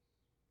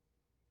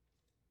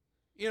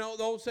 You know,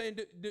 the old saying,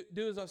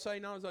 do as I say,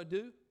 not as I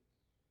do.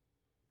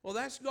 Well,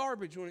 that's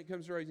garbage when it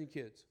comes to raising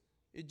kids.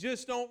 It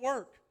just don't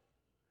work.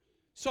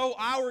 So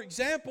our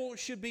example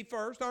should be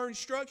first, our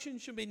instruction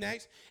should be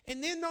next,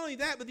 and then not only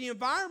that, but the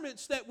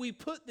environments that we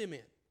put them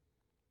in.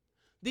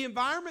 The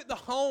environment, the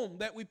home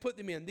that we put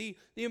them in, the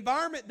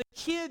environment, the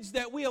kids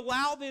that we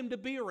allow them to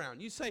be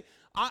around. You say,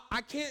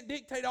 I can't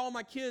dictate all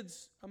my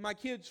kids'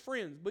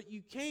 friends, but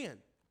you can.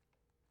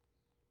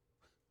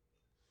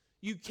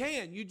 You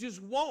can, you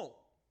just won't.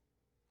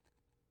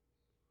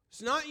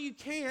 It's not you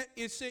can't,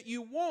 it's that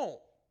you won't.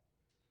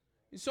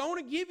 And so I want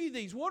to give you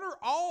these. What are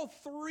all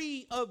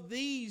three of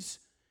these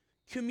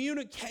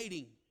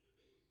communicating?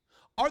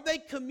 Are they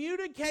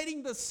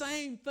communicating the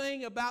same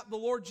thing about the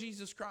Lord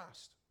Jesus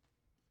Christ?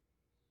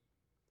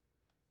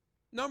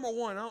 Number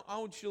one, I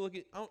want you to look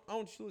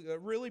at a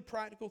really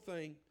practical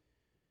thing.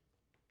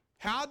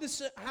 How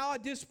I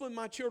discipline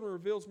my children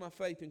reveals my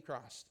faith in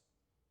Christ.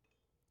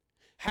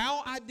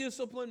 How I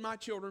discipline my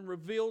children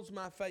reveals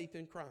my faith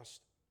in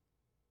Christ.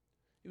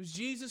 It was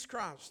Jesus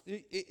Christ.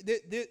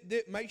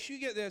 Make sure you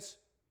get this.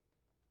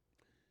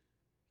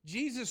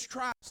 Jesus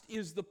Christ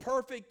is the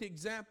perfect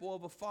example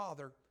of a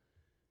father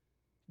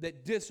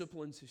that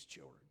disciplines his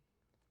children.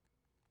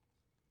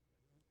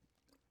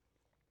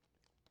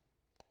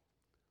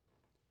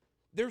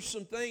 There's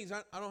some things,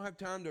 I don't have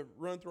time to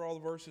run through all the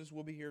verses.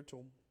 We'll be here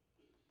till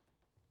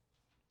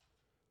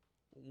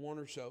 1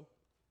 or so.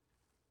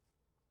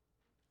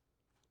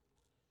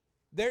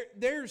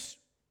 There's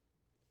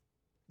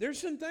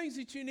some things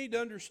that you need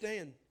to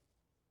understand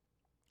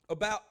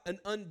about an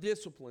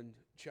undisciplined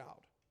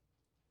child.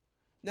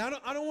 Now,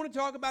 I don't want to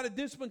talk about a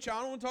disciplined child.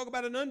 I don't want to talk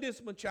about an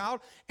undisciplined child.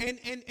 And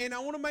I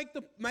want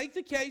to make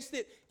the case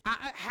that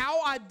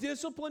how I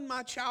discipline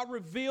my child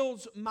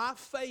reveals my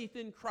faith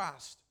in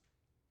Christ.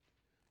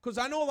 Because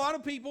I know a lot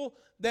of people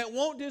that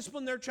won't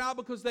discipline their child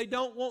because they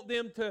don't want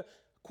them to,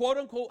 quote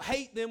unquote,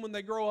 hate them when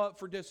they grow up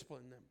for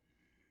disciplining them.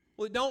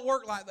 Well, it don't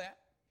work like that.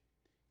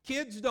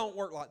 Kids don't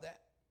work like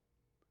that.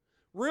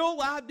 Real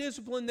life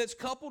discipline that's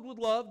coupled with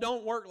love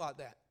don't work like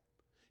that.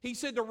 He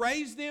said to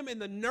raise them in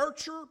the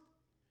nurture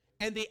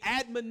and the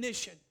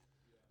admonition.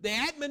 The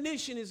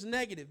admonition is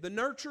negative. The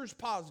nurture is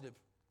positive.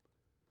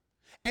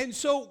 And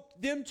so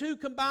them two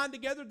combined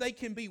together, they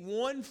can be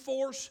one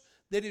force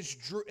that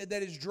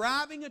is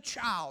driving a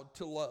child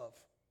to love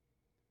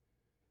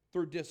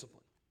through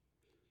discipline.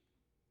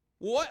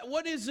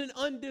 What is an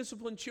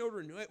undisciplined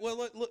children?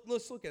 Well,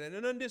 let's look at it.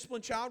 An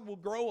undisciplined child will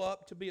grow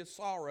up to be a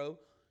sorrow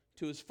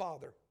to his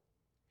father.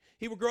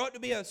 He will grow up to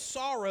be a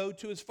sorrow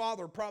to his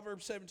father.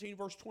 Proverbs 17,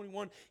 verse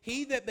 21.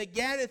 He that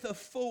begetteth a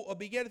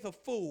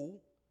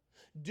fool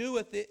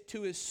doeth it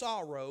to his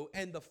sorrow,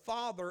 and the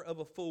father of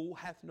a fool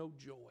hath no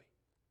joy.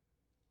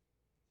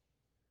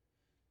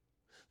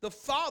 The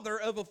father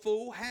of a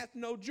fool hath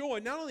no joy.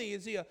 Not only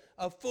is he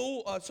a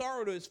fool, a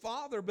sorrow to his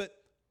father, but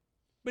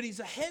he's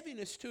a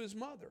heaviness to his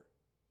mother.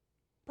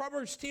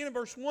 Proverbs 10 and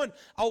verse 1,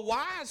 a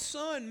wise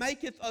son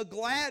maketh a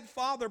glad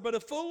father, but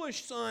a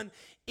foolish son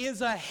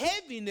is a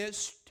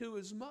heaviness to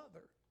his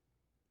mother.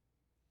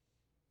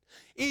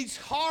 It's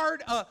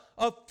hard,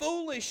 a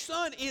foolish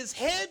son is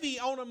heavy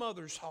on a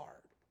mother's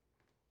heart.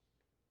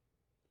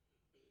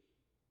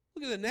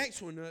 Look at the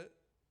next one.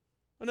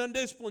 An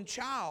undisciplined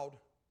child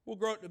will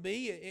grow up to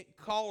be. It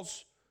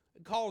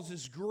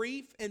causes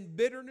grief and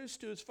bitterness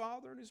to his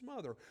father and his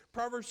mother.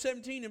 Proverbs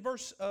 17 and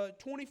verse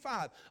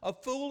 25. A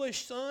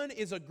foolish son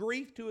is a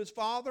grief to his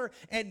father,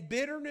 and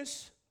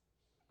bitterness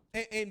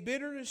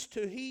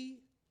to he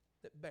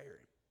that bare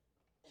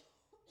him.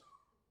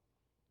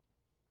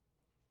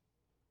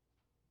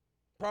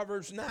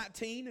 Proverbs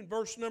 19 and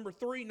verse number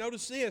 3.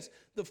 Notice this.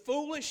 The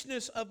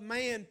foolishness of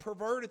man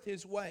perverteth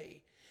his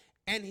way,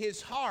 and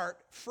his heart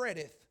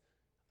fretteth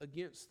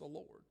against the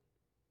Lord.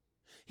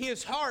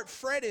 His heart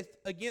fretteth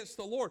against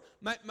the Lord.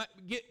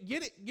 Get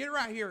it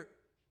right here.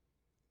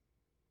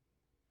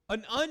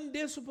 An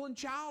undisciplined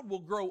child will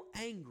grow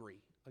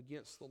angry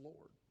against the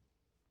Lord.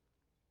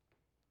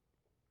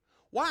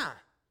 Why?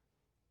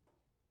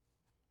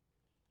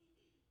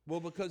 Well,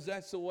 because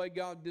that's the way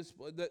God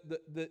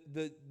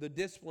the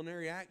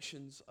disciplinary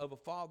actions of a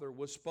father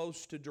was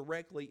supposed to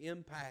directly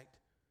impact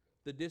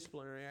the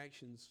disciplinary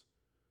actions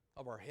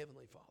of our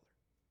Heavenly Father.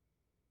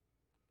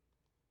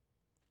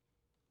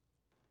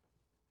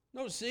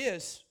 Notice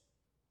this.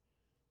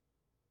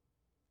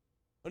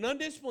 An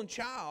undisciplined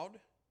child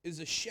is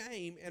a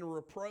shame and a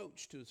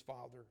reproach to his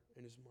father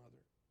and his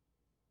mother.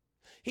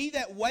 He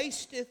that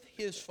wasteth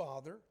his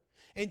father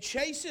and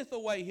chaseth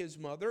away his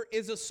mother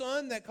is a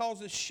son that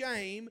causes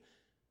shame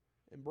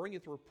and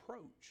bringeth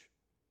reproach.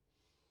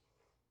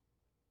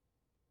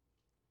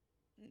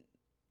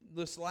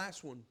 this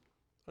last one,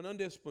 an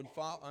undisciplined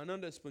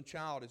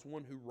child is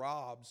one who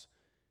robs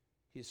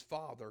his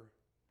father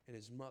and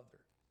his mother.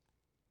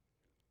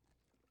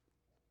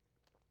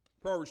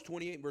 Proverbs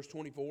 28, verse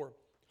 24.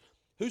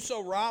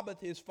 Whoso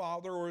robbeth his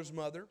father or his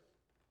mother,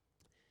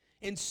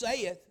 and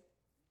saith,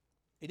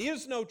 it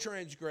is no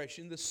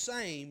transgression, the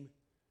same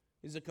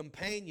is a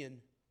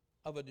companion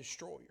of a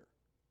destroyer.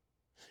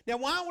 Now,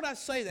 why would I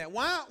say that?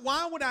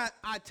 Why would I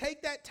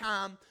take that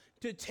time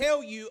to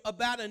tell you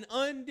about an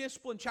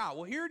undisciplined child?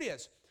 Well, here it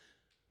is.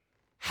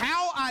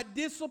 How I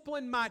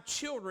discipline my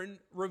children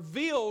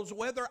reveals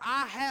whether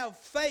I have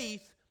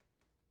faith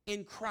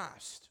in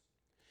Christ,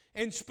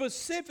 and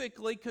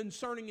specifically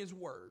concerning His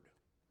Word.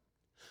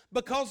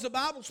 Because the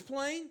Bible's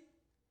plain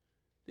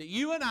that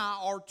you and I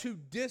are to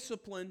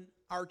discipline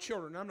our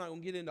children. I'm not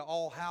going to get into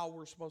all how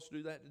we're supposed to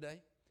do that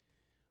today.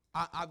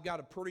 I've got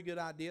a pretty good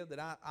idea that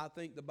I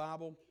think the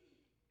Bible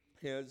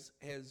has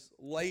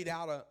laid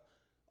out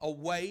a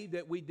way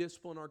that we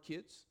discipline our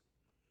kids.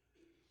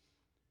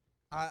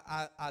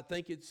 I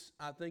think it's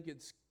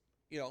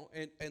you know,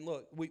 and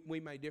look, we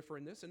may differ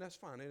in this, and that's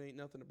fine. It ain't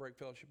nothing to break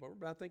fellowship over,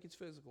 but I think it's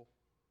physical.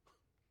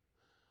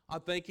 I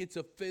think it's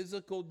a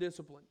physical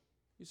discipline.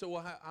 You say,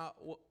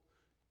 well,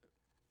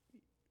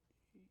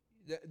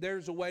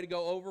 there's a way to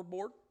go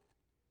overboard.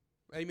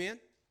 Amen?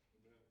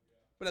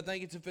 But I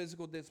think it's a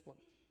physical discipline.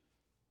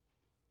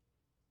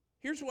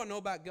 Here's what I know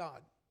about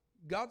God.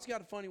 God's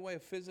got a funny way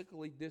of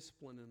physically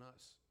disciplining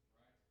us.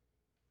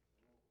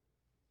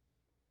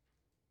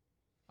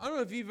 I don't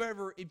know if you've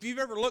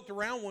ever looked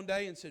around one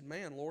day and said,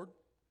 man, Lord,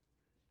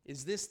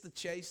 is this the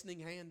chastening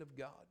hand of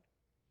God?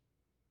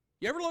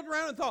 You ever looked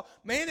around and thought,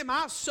 man, am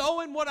I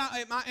sowing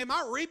am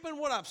I reaping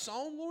what I've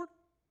sown, Lord?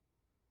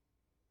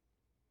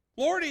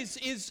 Lord,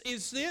 is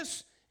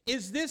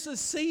this a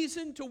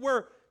season to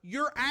where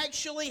you're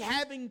actually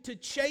having to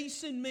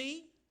chasten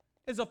me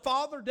as a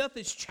father doth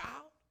his child?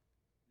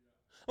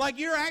 Like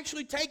you're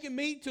actually taking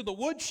me to the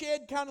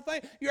woodshed kind of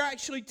thing. You're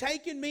actually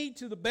taking me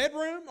to the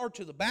bedroom or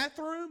to the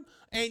bathroom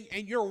and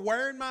you're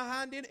wearing my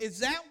hind end. Is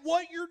that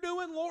what you're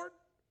doing, Lord?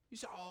 You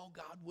say, oh,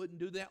 God wouldn't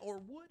do that, or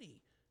would He?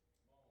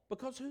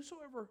 Because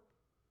whosoever,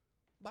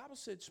 the Bible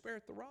said,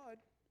 spareth the rod,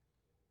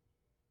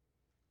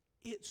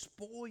 it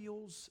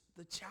spoils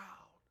the child.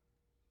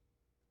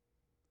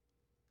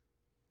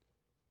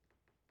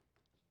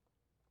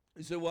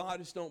 You say, well, I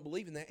just don't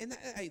believe in that. And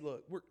hey,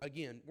 look,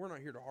 we're not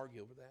here to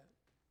argue over that.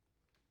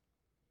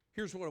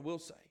 Here's what I will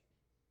say.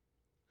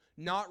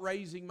 Not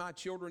raising my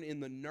children in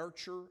the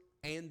nurture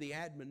and the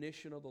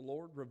admonition of the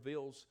Lord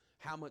reveals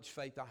how much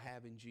faith I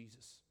have in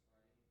Jesus.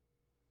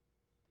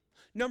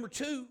 Number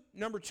two,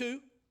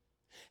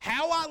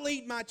 how I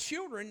lead my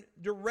children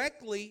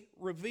directly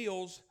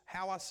reveals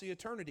how I see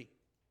eternity.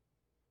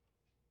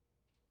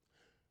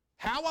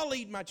 How I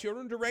lead my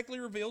children directly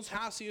reveals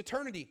how I see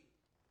eternity.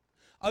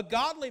 A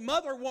godly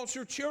mother wants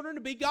her children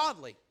to be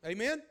godly.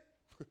 Amen?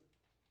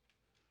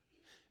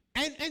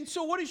 And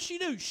so what does she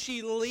do?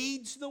 She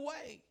leads the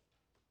way.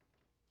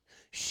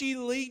 She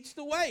leads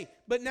the way.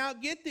 But now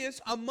get this,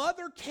 a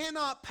mother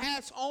cannot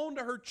pass on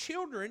to her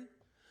children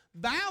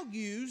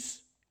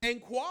values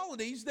and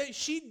qualities that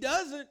she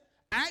doesn't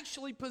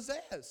actually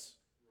possess.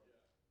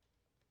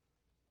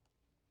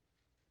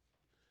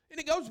 And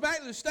it goes back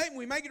to the statement,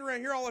 we make it around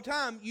here all the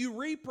time, you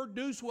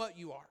reproduce what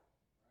you are.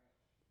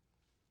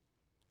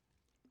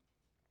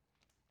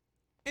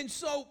 And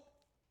so,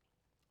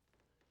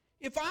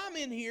 if I'm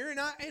in here, and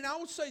I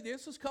will say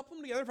this, let's couple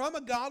them together. If I'm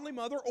a godly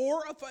mother,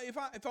 or if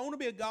I want to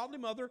be a godly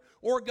mother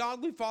or a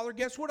godly father,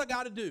 guess what I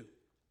got to do?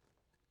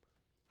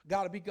 I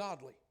got to be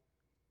godly.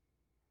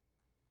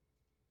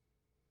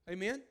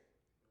 Amen?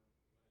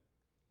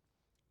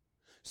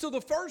 So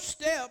the first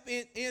step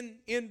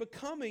in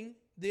becoming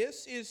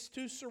this is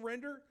to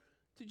surrender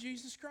to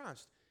Jesus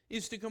Christ.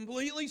 Is to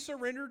completely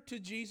surrender to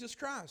Jesus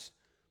Christ.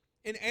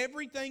 In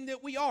everything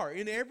that we are,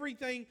 in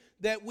everything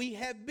that we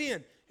have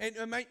been. And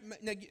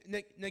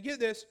now get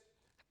this.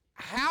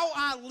 How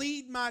I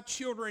lead my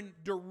children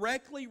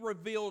directly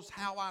reveals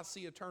how I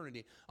see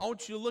eternity. I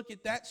want you to look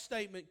at that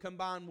statement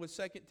combined with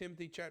 2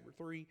 Timothy chapter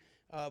 3,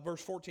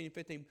 verse 14 and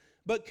 15.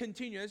 But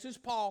continue. This is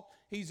Paul.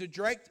 He's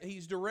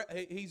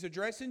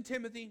addressing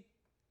Timothy.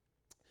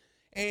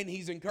 And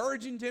he's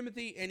encouraging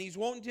Timothy. And he's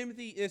wanting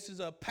Timothy. This is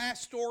a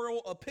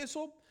pastoral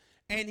epistle.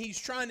 And he's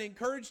trying to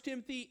encourage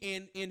Timothy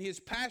in his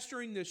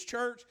pastoring this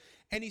church.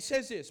 And he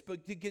says this,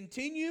 but to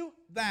continue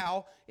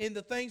thou in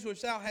the things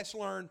which thou hast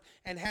learned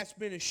and hast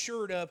been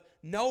assured of,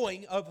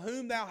 knowing of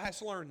whom thou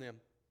hast learned them.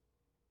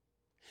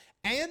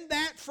 And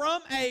that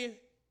from a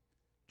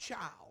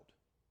child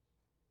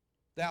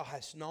thou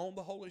hast known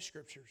the Holy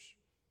Scriptures,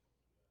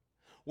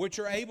 which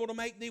are able to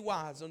make thee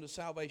wise unto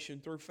salvation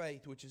through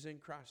faith which is in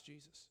Christ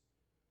Jesus.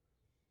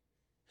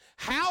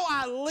 How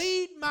I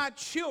lead my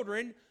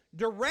children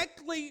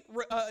directly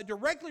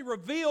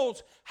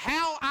reveals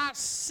how I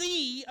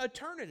see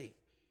eternity.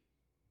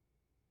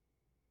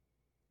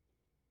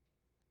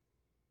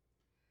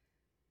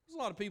 There's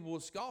a lot of people will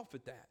scoff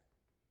at that.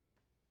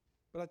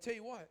 But I tell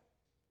you what,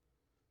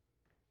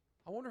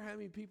 I wonder how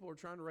many people are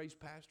trying to raise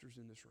pastors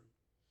in this room.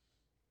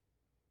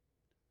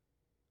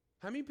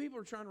 How many people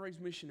are trying to raise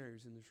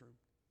missionaries in this room?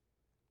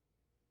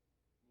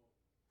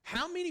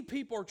 How many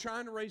people are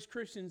trying to raise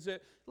Christians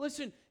that,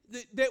 listen,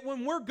 that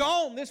when we're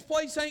gone, this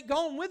place ain't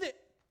gone with it?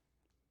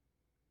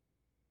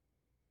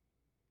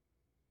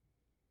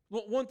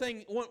 Well,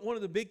 one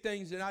of the big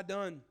things that I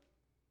done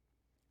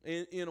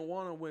in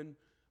Awana when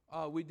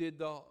we did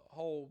the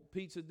whole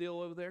pizza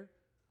deal over there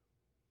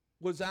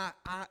was I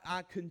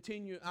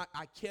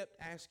kept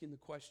asking the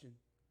question,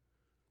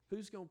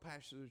 who's going to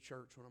pastor the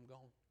church when I'm gone?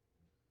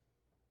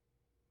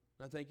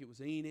 And I think it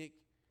was Enoch.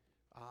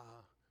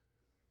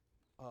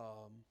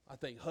 I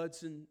think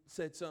Hudson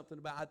said something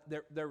about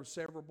it. There were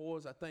several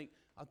boys. I think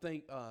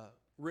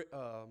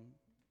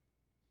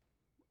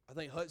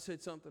Hudson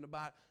said something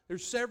about it.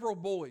 There's several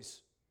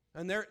boys,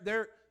 and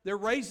they're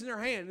raising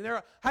their hand, and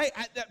they're, hey,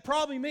 that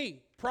probably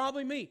me.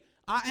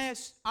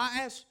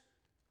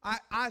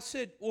 I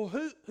said, well,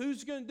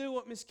 who's going to do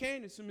what Miss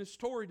Candace and Miss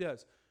Tori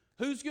does?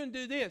 Who's going to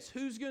do this?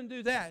 Who's going to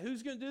do that?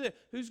 Who's going to do that?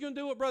 Who's going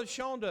to do what Brother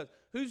Sean does?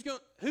 Who's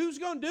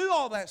going to do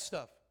all that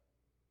stuff?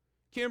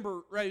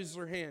 Kimber raises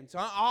her hand. So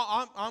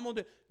I'm going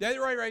to do. Daddy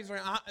Ray raises her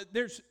hand.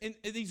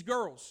 These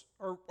girls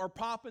are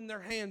popping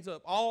their hands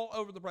up all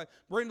over the place.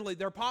 Brenda Lee,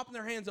 they're popping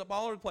their hands up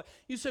all over the place.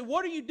 You say,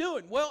 what are you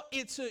doing? Well,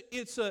 it's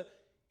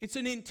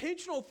an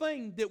intentional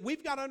thing that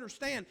we've got to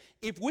understand.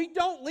 If we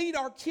don't lead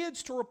our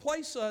kids to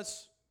replace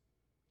us,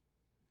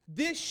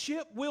 this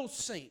ship will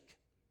sink.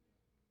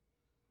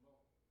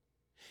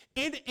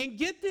 And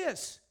get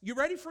this. You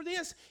ready for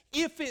this?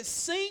 If it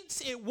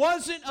sinks, it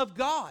wasn't of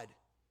God.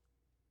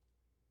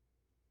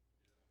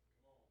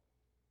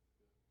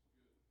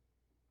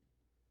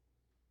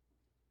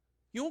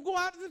 You won't go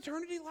out into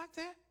eternity like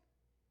that?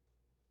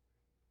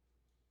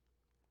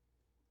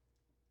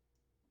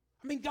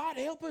 I mean, God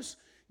help us.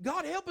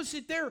 God help us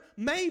that there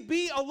may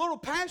be a little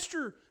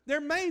pastor.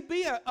 There may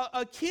be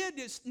a kid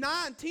that's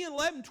 9, 10,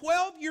 11,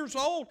 12 years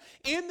old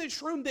in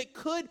this room that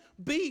could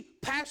be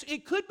pastor.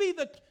 It could be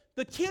the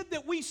kid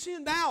that we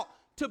send out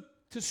to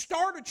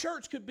start a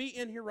church could be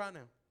in here right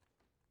now.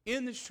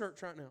 In this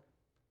church right now.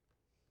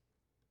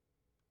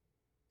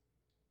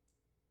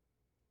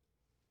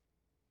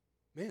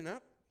 Man,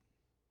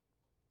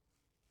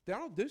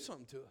 that'll do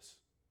something to us.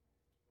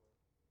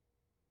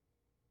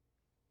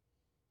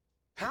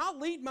 How I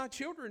lead my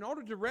children ought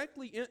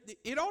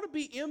to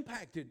be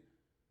impacted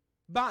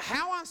by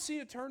how I see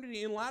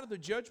eternity in light of the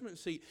judgment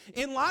seat,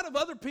 in light of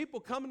other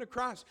people coming to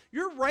Christ.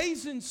 You're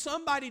raising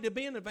somebody to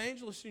be an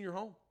evangelist in your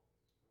home.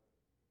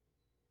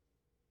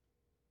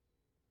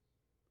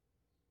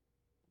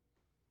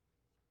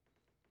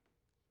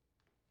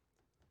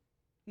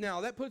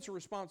 Now, that puts a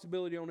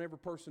responsibility on every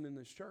person in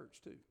this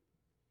church, too.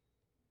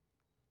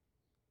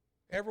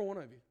 Every one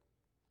of you.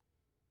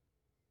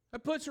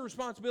 That puts a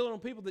responsibility on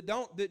people that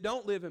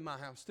don't live in my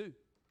house too.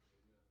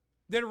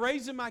 That are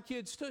raising my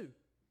kids too.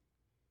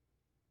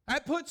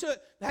 That puts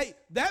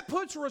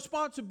a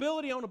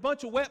responsibility on a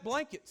bunch of wet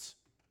blankets.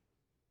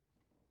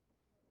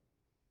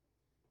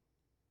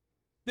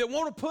 That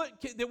want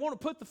to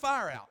put the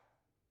fire out.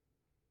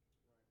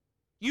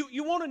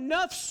 You want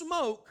enough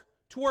smoke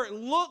to where it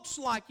looks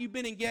like you've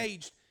been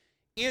engaged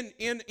in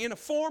a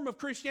form of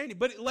Christianity,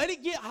 but let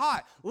it get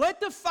hot. Let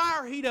the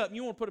fire heat up and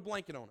you want to put a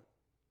blanket on it.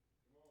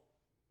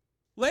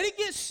 Let it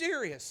get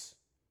serious.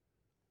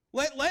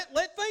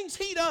 Let things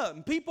heat up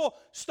and people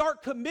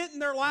start committing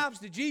their lives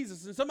to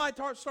Jesus. And somebody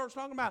starts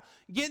talking about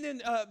getting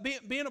in,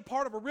 being a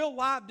part of a real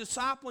live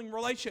discipling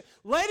relationship.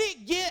 Let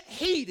it get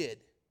heated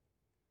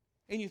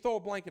and you throw a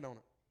blanket on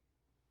it.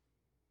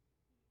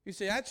 You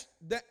see, hey,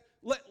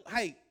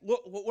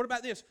 look, what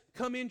about this?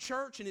 Come in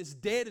church and it's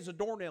dead as a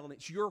doornail and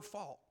it's your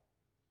fault.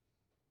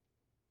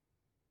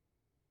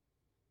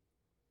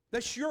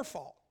 That's your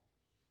fault.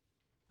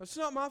 That's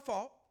not my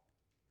fault.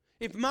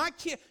 If my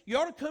kid, you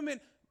ought to come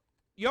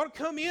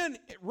in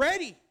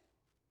ready.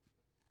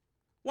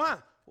 Why?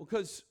 Well,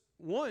 because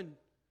one,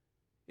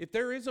 if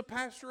there is a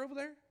pastor over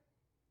there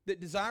that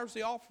desires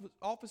the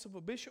office of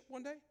a bishop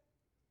one day,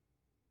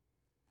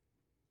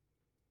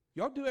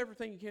 you ought to do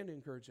everything you can to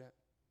encourage that.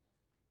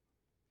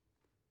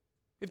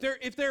 If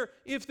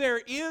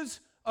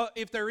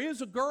there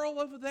is a girl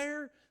over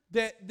there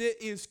that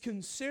is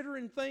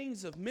considering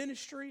things of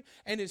ministry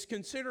and is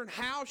considering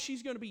how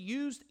she's going to be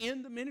used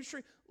in the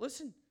ministry,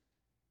 listen,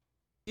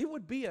 it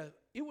would be a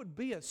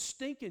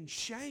stinking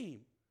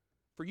shame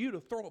for you to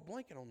throw a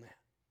blanket on that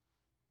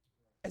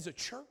as a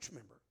church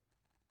member.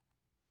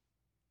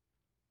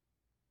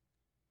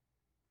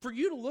 For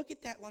you to look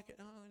at that like, oh,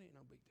 that ain't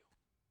no big deal.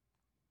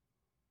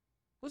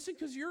 Listen,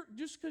 because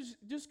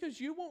just because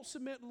you won't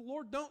submit to the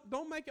Lord,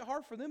 don't make it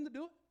hard for them to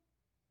do it.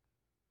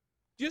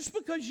 Just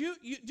because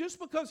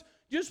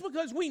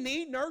we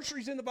need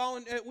nurseries in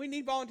we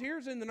need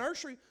volunteers in the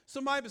nursery,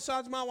 somebody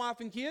besides my wife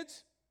and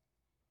kids.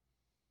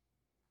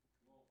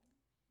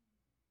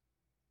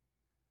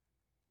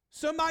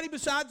 Somebody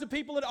besides the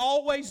people that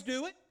always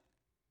do it.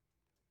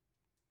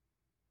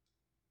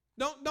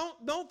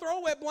 Don't throw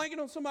a wet blanket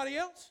on somebody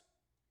else.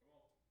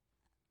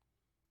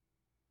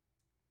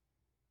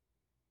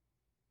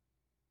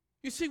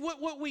 You see,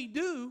 what we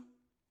do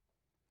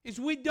is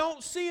we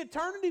don't see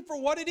eternity for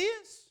what it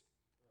is.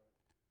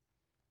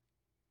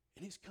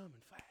 And it's coming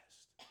fast.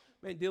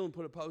 Man, Dylan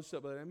put a post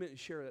up, but I meant to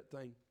share that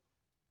thing.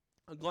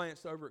 I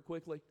glanced over it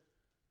quickly.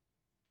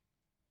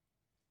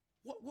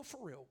 What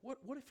for real?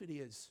 What if it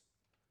is?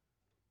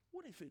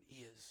 What if it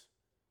is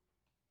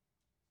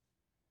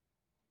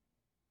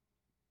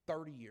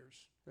 30 years?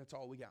 That's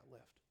all we got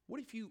left. What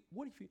if you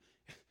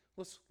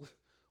let's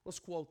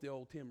quote the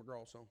old Tim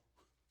McGraw song.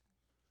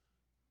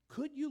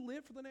 Could you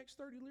live for the next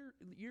 30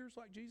 years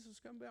like Jesus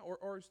come back?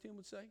 Or as Tim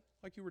would say,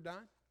 like you were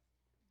dying?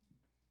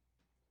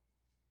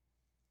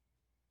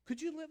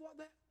 Could you live like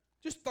that?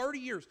 Just 30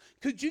 years.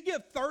 Could you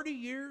give 30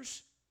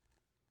 years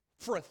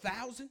for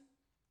 1,000?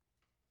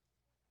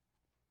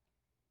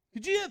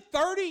 Could you give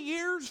 30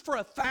 years for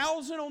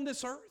 1,000 on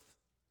this earth?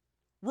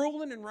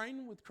 Ruling and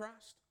reigning with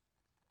Christ?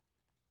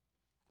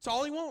 That's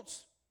all He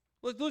wants.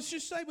 Let's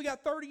just say we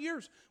got 30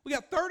 years. We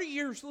got 30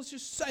 years. Let's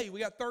just say we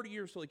got 30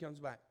 years till He comes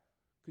back.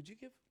 Could you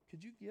give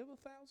 1,000?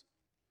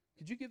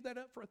 Could you give that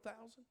up for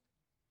 1,000?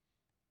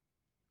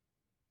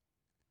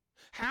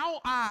 How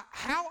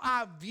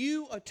I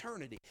view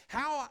eternity,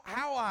 how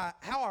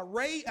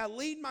I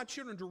lead my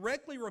children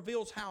directly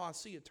reveals how I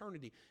see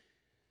eternity.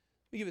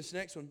 Let me give this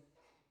next one.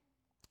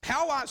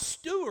 How I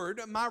steward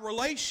my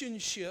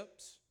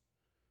relationships,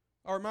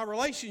 or my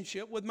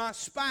relationship with my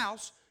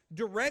spouse,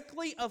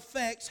 directly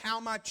affects how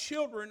my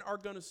children are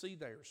going to see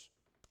theirs.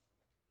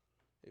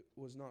 It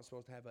was not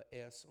supposed to have an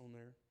S on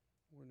there.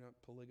 We're not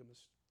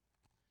polygamous.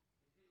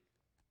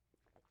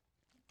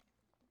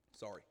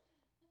 Sorry.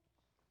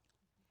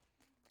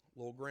 A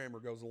little grammar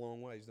goes a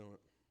long ways, don't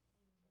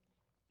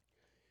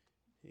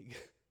it?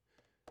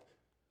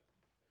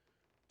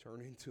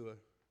 Turn into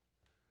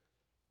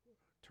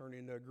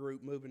a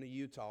group moving to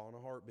Utah in a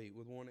heartbeat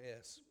with one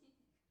S.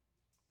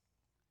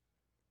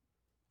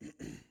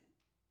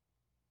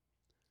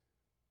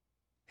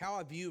 How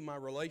I view my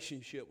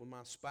relationship with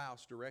my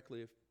spouse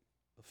directly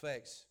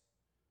affects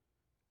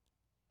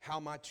how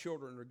my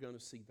children are going to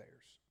see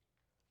theirs.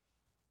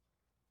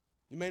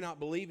 You may not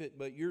believe it,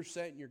 but you're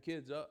setting your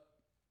kids up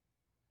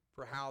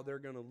for how they're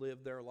going to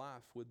live their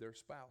life with their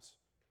spouse.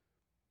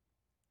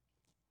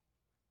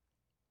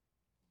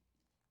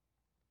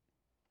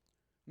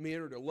 Men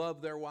are to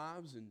love their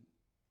wives, and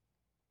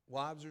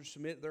wives are to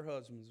submit to their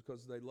husbands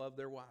because they love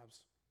their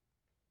wives.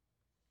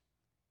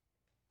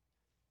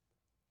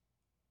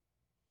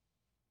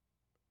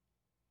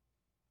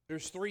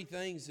 There's three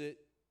things that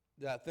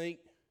I think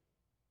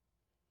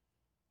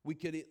we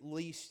could at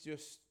least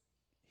just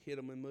hit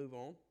them and move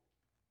on.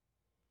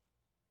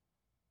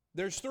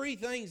 There's three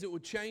things that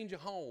would change a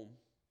home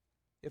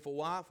if a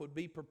wife would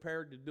be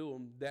prepared to do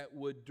them that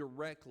would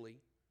directly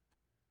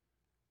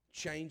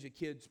change a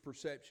kid's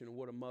perception of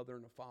what a mother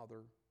and a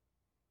father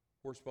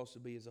were supposed to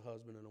be as a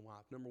husband and a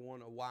wife. Number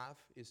one, a wife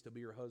is to be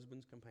your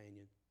husband's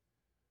companion.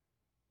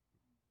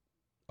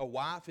 A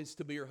wife is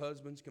to be your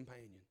husband's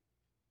companion.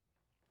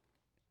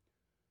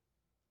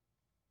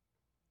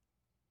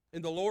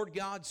 And the Lord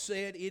God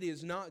said, "It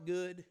is not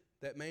good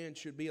that man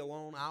should be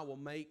alone. I will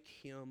make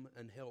him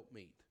an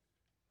helpmeet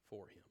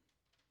for him."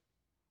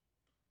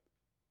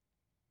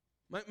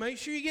 Make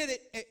sure you get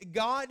it.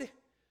 God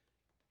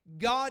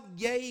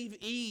gave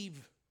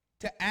Eve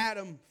to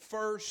Adam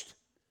first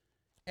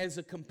as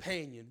a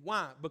companion.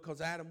 Why? Because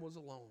Adam was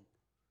alone.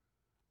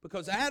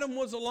 Because Adam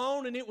was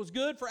alone, and it was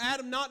good for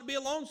Adam not to be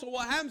alone. So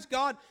what happens?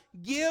 God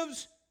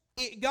gives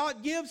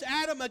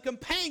Adam a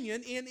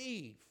companion in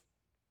Eve.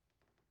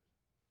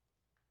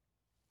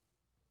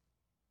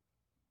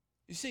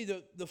 You see,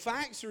 the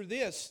facts are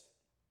this.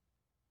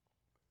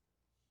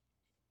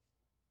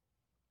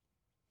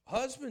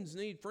 Husbands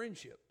need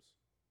friendships.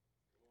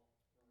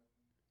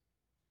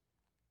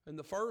 And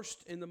the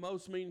first and the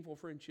most meaningful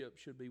friendship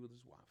should be with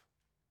his wife.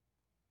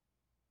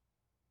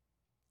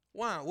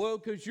 Why? Well,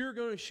 because you're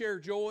going to share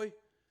joy.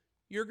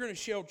 You're going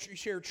to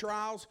share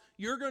trials.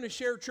 You're going to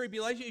share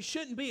tribulation. It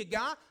shouldn't be a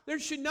guy. There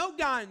should no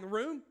guy in the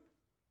room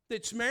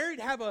that's married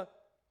have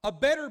a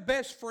better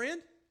best friend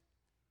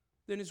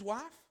than his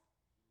wife.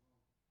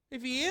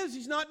 If he is,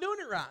 he's not doing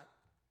it right.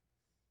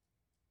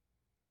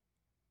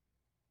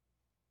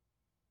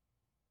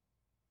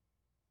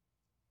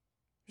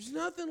 There's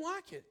nothing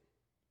like it.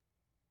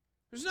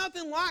 There's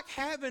nothing like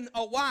having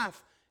a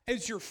wife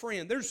as your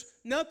friend. There's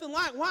nothing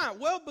like. Why?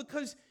 Well,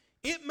 because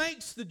it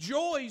makes the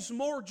joys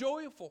more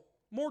joyful.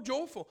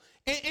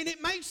 And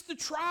it makes the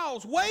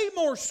trials way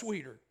more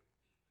sweeter.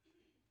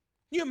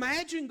 Can you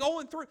imagine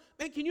going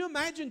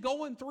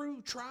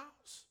through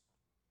trials?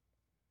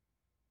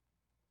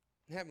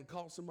 And having to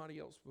call somebody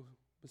else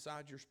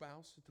besides your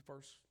spouse at the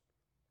first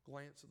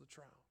glance of the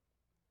trial.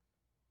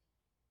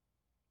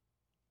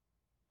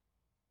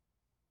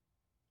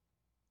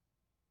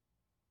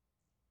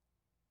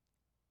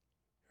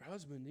 Your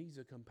husband needs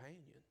a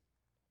companion.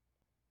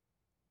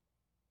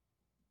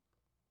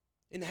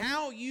 And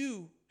how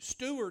you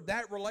steward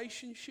that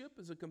relationship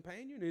as a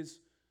companion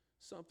is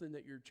something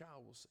that your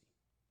child will see.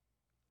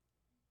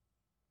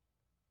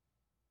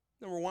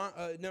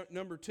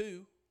 Number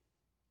two,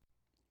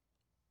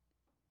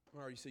 I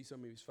already see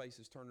some of his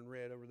faces turning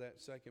red over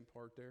that second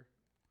part there.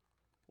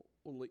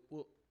 We'll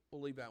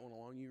leave that one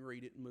alone. You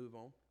read it and move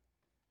on.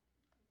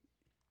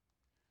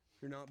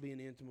 If you're not being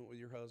intimate with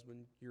your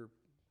husband, you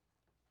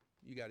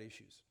got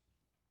issues.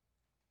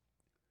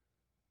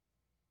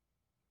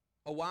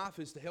 A wife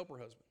is to help her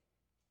husband.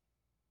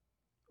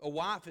 A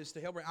wife is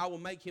to help her. I will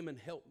make him an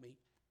help me.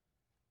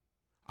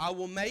 I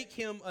will make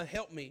him a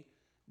help me.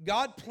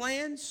 God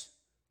plans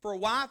for a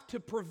wife to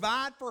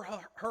provide for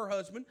her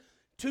husband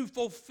to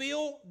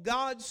fulfill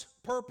God's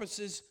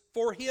purposes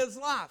for his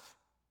life.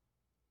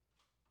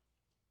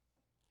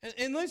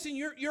 And listen,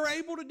 you're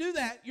able to do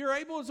that. You're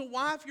able as a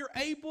wife, you're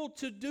able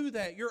to do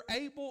that. You're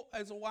able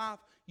as a wife,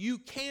 you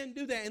can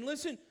do that. And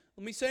listen,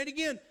 let me say it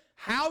again.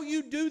 How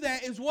you do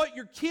that is what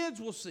your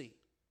kids will see.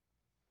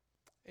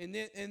 And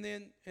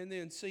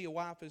then see a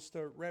wife is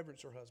to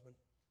reverence her husband.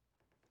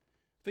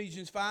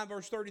 Ephesians 5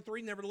 verse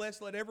 33,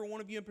 nevertheless, let every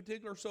one of you in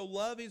particular so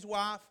love his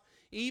wife,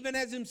 even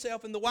as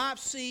himself, and the wife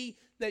see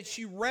that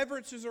she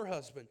reverences her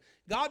husband.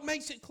 God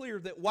makes it clear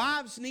that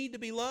wives need to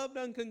be loved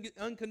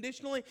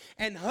unconditionally,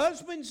 and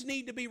husbands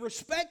need to be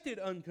respected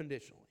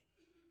unconditionally.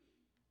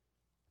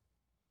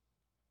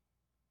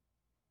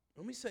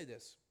 Let me say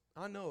this.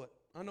 I know it.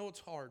 I know it's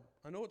hard.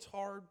 I know it's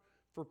hard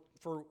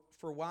for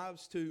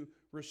wives to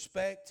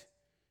respect.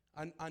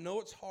 I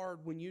know it's hard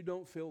when you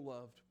don't feel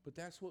loved, but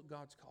that's what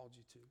God's called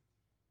you to.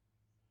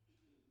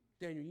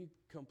 Daniel, you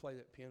come play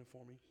that piano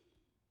for me.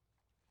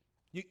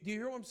 Do you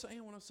hear what I'm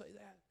saying when I say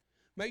that?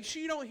 Make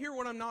sure you don't hear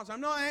what I'm not saying.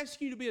 I'm not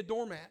asking you to be a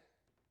doormat.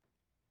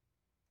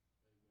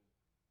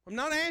 I'm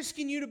not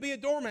asking you to be a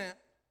doormat.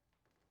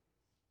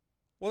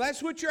 Well,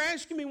 that's what you're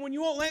asking me when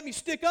you won't let me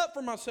stick up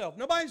for myself.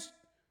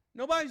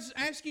 Nobody's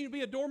asking you to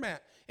be a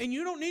doormat. And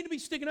you don't need to be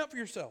sticking up for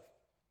yourself.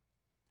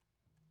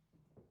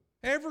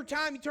 Every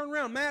time you turn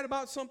around mad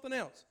about something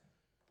else.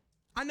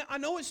 I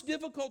know it's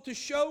difficult to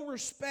show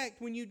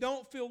respect when you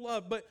don't feel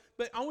loved, but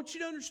I want you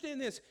to understand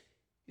this.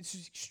 It's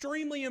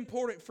extremely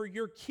important for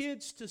your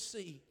kids to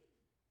see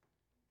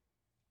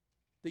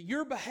that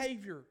your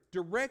behavior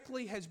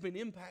directly has been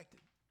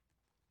impacted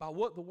by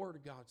what the Word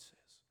of God says.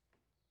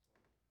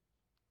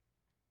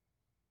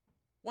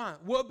 Why?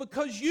 Well,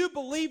 because you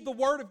believe the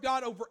Word of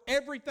God over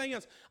everything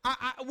else.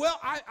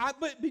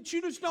 But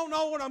you just don't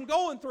know what I'm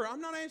going through.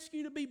 I'm not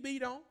asking you to be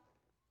beat on.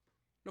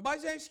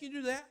 Nobody's asking you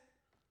to do that.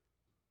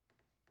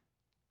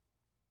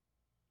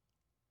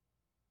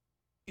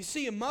 You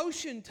see,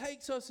 emotion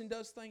takes us and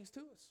does things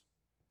to us.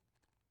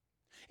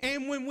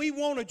 And when we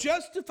want to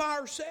justify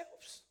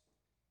ourselves,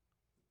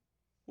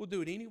 we'll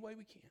do it any way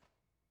we can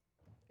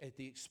at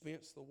the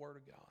expense of the Word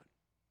of God.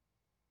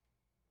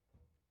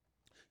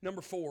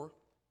 Number 4,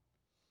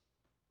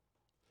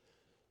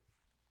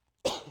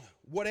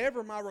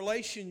 whatever my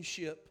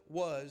relationship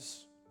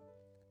was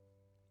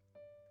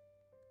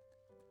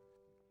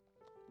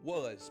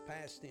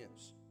past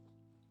tense.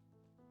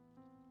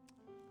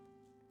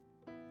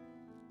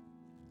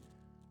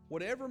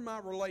 Whatever my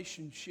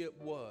relationship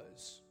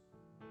was,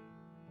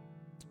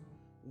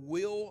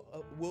 will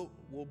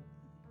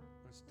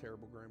that's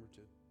terrible grammar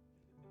too.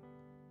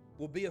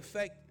 Will be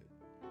affected.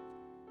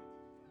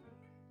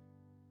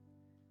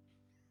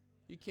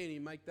 You can't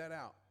even make that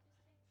out.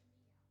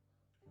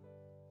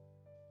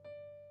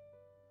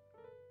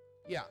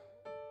 Yeah.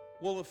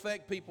 Will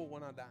affect people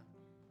when I die.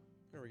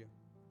 There we go.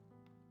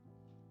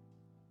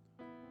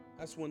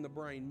 That's when the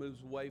brain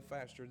moves way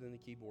faster than the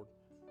keyboard.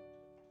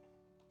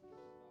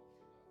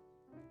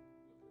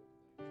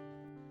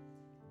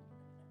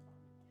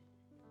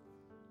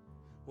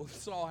 Well,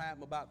 this all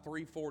happened about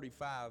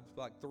 3:45,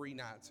 like 3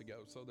 nights ago.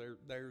 So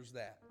there's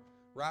that.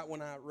 Right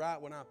when I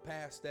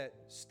passed that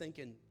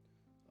stinking,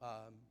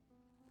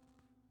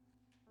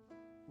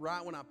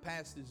 right when I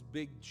passed this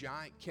big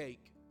giant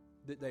cake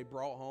that they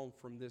brought home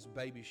from this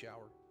baby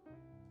shower,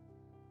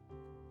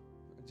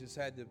 I just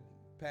had to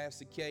pass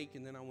the cake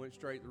and then I went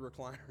straight to the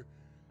recliner.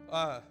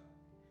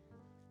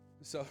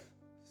 So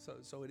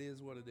it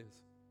is what it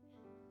is.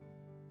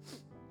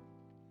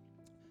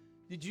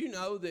 Did you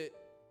know that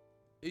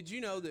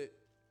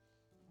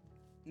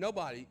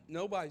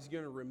nobody's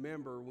going to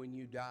remember when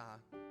you die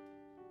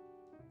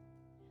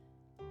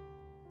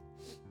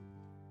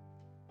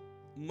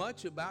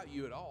much about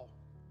you at all?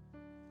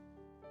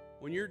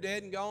 When you're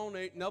dead and gone,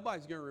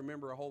 nobody's going to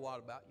remember a whole lot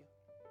about you.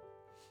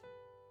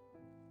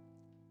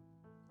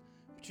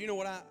 But you know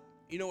what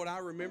I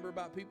remember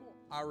about people?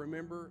 I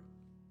remember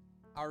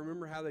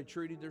how they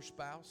treated their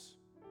spouse.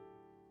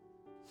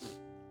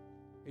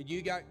 And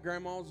you got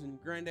grandmas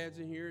and granddads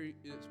in here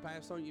that's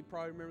passed on. You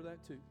probably remember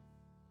that too.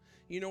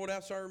 You know what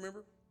else I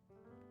remember?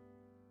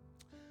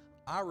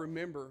 I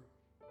remember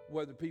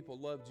whether people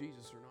love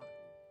Jesus or not.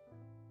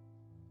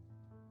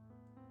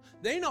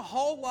 There ain't a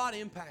whole lot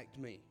impact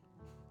me.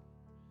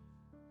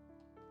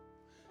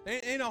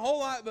 Ain't a whole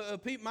lot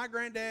of people. My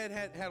granddad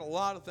had a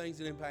lot of things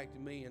that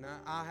impacted me, and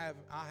I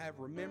have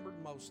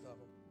remembered most of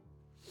them.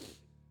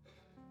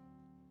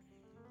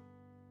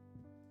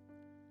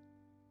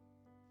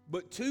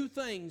 But 2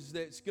 things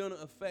that's going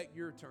to affect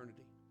your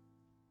eternity.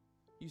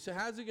 You say,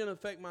 how's it going to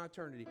affect my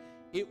eternity?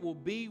 It will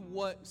be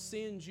what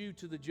sends you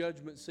to the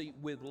judgment seat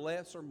with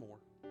less or more.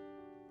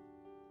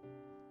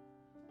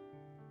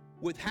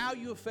 With how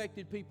you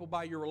affected people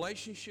by your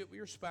relationship with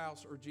your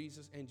spouse or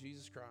Jesus and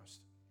Jesus Christ.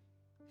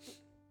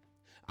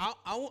 I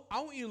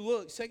want you to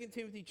look, 2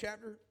 Timothy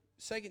chapter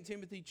 2, 2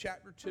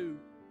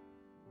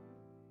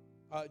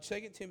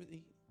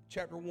 Timothy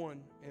chapter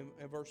 1 and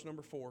verse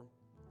number 4.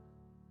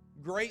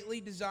 Greatly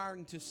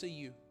desiring to see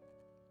you,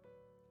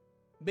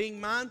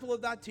 being mindful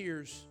of thy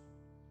tears,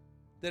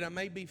 that I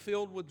may be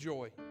filled with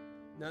joy.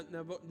 Now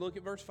look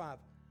at verse 5.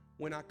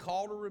 When I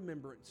call to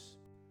remembrance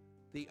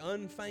the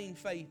unfeigned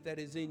faith that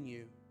is in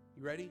you.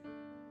 You ready?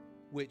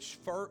 Which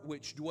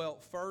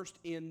dwelt first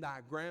in thy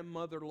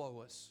grandmother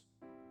Lois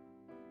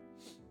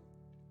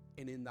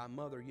and in thy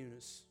mother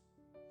Eunice.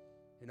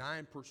 And I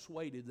am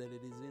persuaded that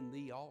it is in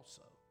thee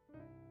also.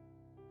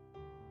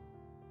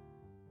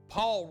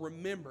 Paul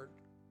remembered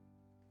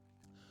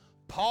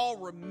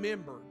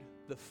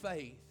the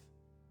faith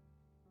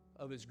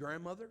of his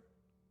grandmother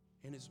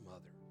and his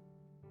mother.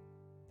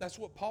 That's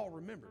what Paul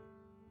remembered.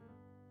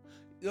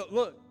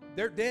 Look,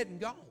 they're dead and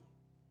gone.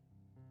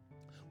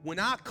 When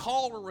I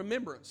call to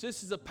remembrance,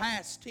 this is a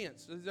past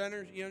tense. You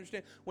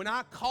understand? When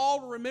I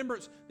call to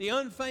remembrance the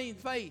unfeigned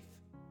faith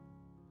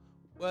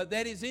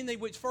that is in thee,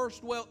 which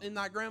first dwelt in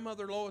thy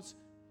grandmother Lois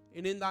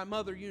and in thy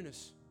mother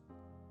Eunice.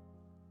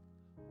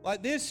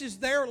 Like, this is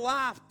their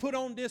life put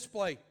on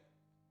display.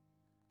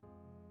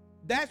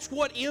 That's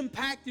what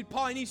impacted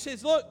Paul. And he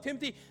says, look,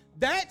 Timothy,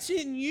 that's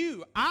in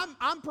you.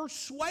 I'm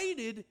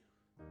persuaded.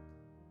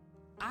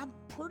 I'm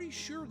pretty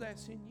sure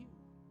that's in you.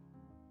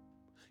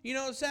 You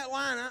know, it's that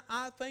line,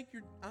 I think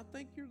you're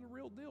the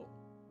real deal.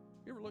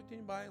 You ever looked at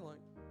anybody like,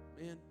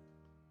 man,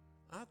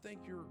 I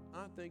think you're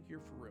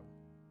for real.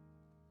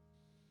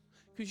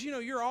 Because, you know,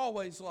 you're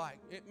always like,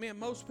 man,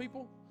 most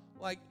people,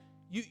 like,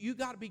 you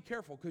got to be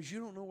careful because you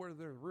don't know whether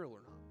they're real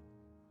or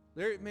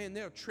not.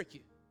 They'll trick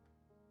you.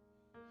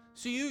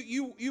 So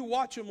you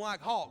watch them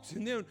like hawks,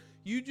 and then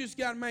you just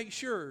got to make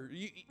sure.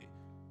 You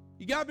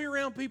got to be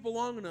around people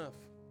long enough.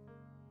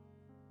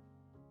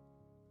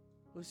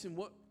 Listen,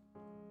 what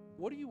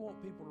do you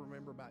want people to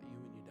remember about you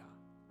when you die?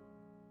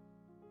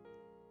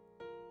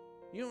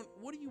 You know,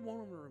 what do you want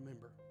them to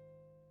remember?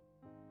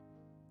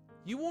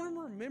 You want them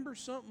to remember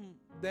something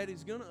that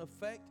is going to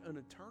affect an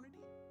eternity?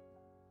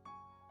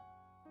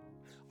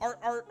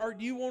 Or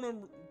do you want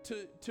them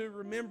to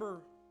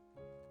remember,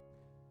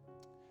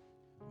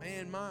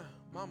 man, my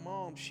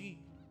mom, she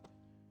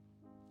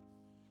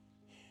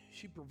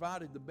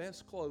provided the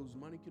best clothes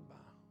money could buy.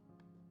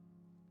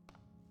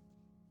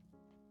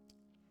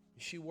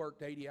 She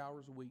worked 80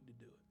 hours a week to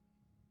do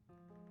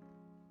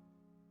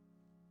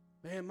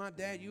it. Man, my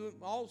dad,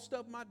 all the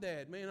stuff my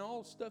dad, man,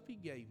 all the stuff he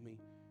gave me,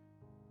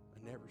 I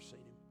never seen him.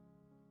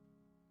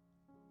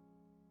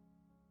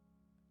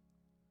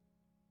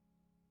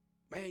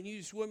 Man, you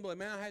just wouldn't believe,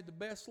 man, I had the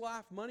best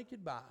life money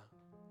could buy.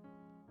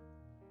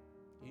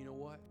 You know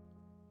what?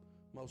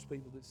 Most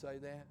people that say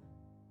that,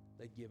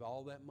 they'd give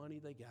all that money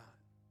they got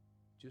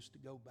just to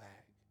go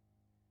back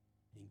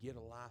and get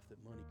a life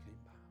that money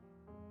can't buy.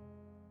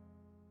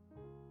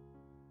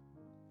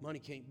 Money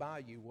can't buy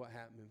you what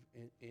happened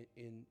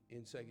in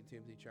 2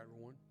 Timothy chapter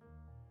 1.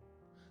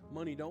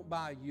 Money don't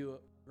buy you a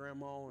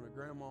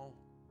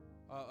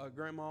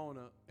grandma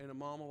and a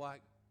mama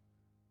like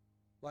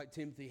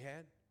Timothy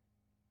had.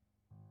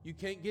 You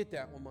can't get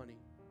that with money.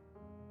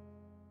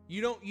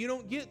 You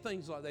don't get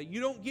things like that. You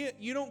don't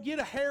get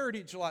a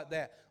heritage like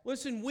that.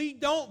 Listen, we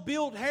don't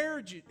build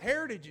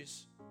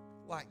heritages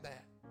like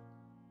that.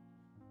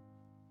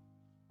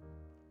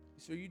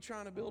 So you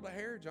trying to build a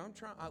heritage?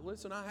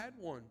 Listen, I had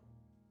one.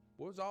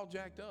 It was all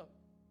jacked up.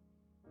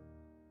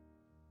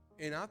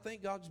 And I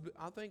think God's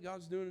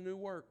doing a new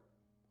work.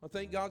 I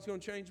think God's going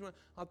to change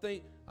I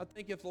think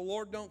if the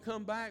Lord don't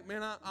come back,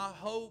 man, I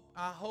hope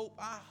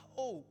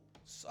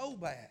so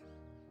bad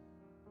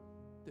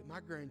that my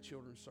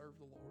grandchildren serve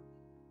the Lord.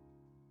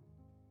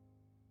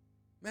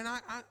 Man,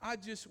 I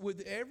just,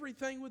 with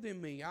everything within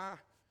me, I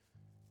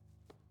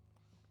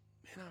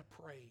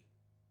pray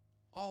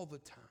all the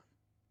time.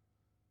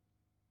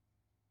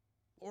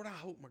 Lord, I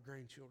hope my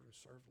grandchildren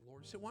serve the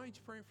Lord. You say, why aren't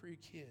you praying for your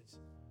kids?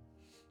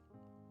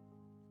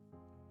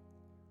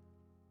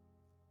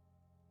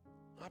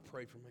 I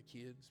pray for my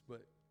kids,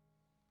 but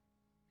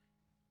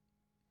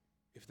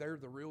if they're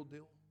the real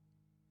deal,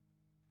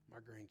 my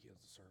grandkids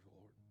will serve the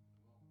Lord.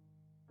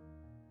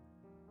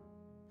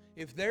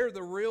 If they're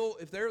the real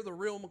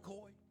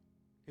McCoy,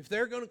 if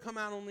they're going to come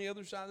out on the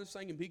other side of this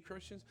thing and be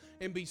Christians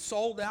and be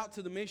sold out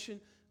to the mission,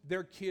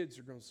 their kids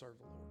are going to serve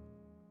the Lord.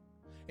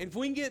 And if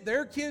we can get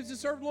their kids to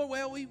serve the Lord,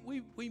 well,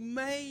 we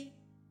may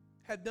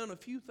have done a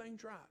few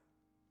things right.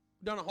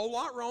 Done a whole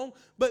lot wrong,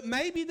 but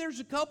maybe there's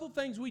a couple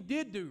things we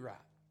did do right.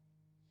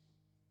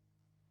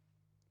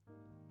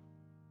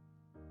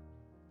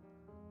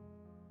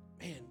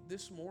 Man,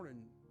 this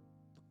morning,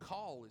 the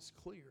call is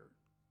clear.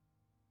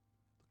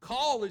 The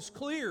call is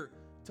clear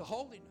to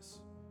holiness.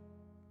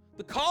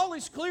 The call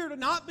is clear to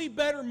not be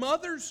better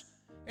mothers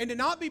and to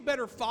not be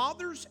better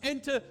fathers,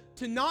 and to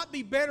not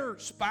be better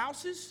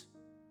spouses,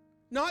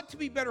 not to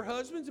be better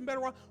husbands and better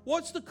wives.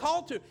 What's the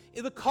call to?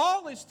 The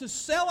call is to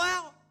sell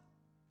out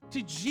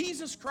to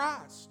Jesus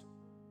Christ.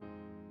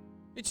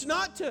 It's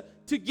not to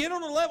get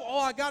on a level,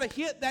 I got to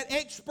hit that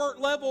expert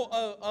level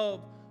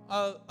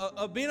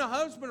of being a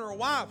husband or a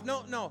wife.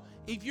 No.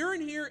 If you're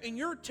in here and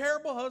you're a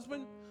terrible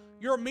husband,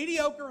 you're a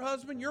mediocre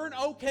husband, you're an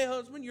okay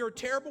husband, you're a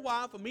terrible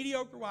wife, a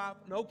mediocre wife,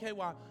 an okay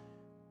wife,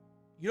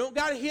 you don't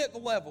got to hit the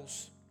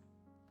levels.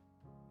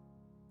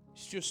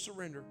 It's just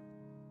surrender.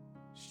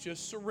 It's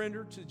just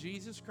surrender to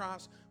Jesus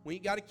Christ. We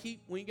ain't got to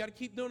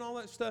keep doing all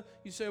that stuff.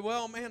 You say,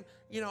 well, man,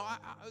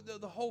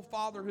 the whole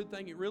fatherhood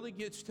thing, it really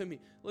gets to me.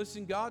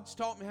 Listen, God's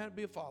taught me how to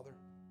be a father.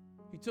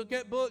 He took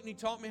that book and He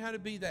taught me how to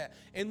be that.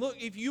 And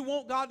look, if you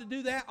want God to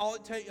do that,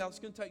 it's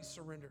going to take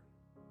surrender.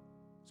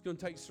 It's going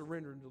to take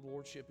surrender into the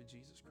Lordship of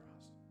Jesus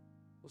Christ.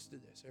 Let's do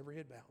this. Every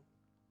head bowed.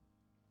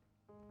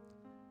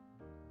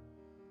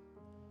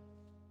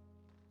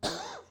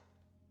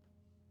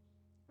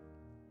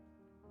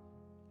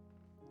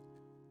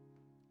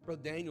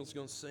 Brother Daniel's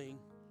going to sing.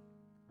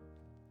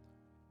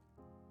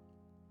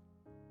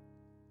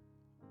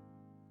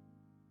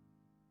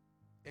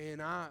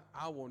 And I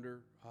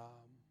wonder,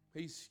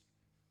 he's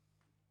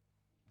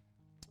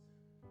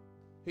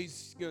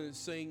going to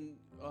sing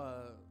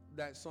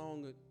that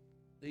song that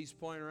he's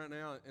playing right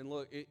now. And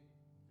look,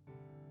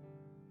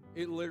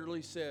 it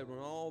literally said, when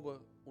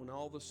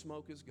all the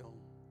smoke is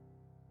gone,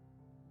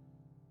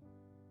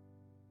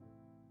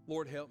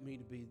 Lord, help me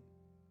be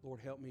the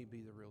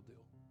real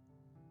deal.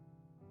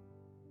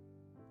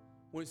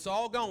 When it's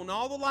all gone, when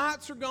all the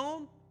lights are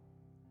gone,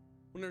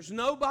 when there's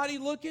nobody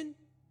looking,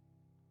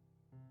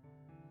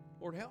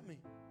 Lord, help me.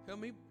 Help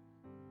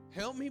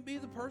me be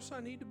the person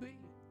I need to be.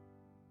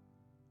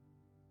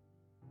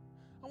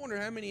 I wonder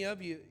how many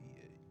of you,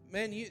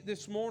 man,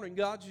 this morning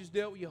God just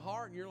dealt with your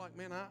heart and you're like,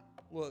 man, I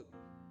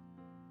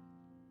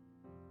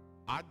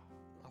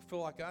feel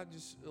like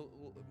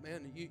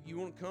you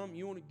want to come,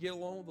 you want to get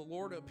along with the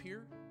Lord up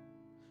here?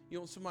 You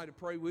want somebody to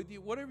pray with you?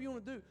 Whatever you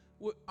want to do.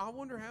 I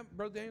wonder how,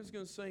 Brother Daniel's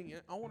going to sing.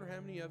 I wonder how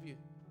many of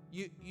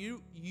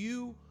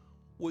you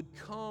would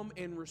come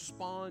and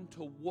respond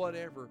to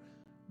whatever.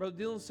 Brother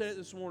Dylan said it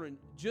this morning.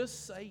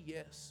 Just say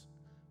yes.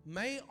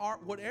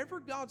 Whatever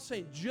God's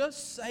saying,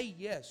 just say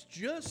yes.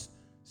 Just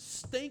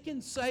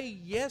stinking say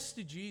yes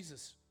to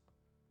Jesus.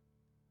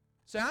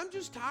 Say, I'm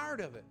just tired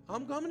of it.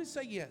 I'm coming to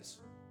say yes.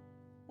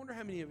 I wonder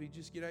how many of you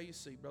just get out of your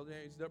seat. Brother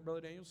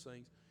Daniel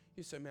sings.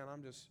 You say, man,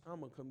 I'm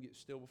going to come get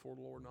still before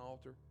the Lord on the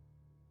altar.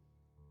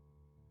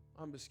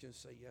 I'm just going to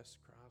say yes to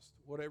Christ.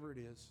 Whatever it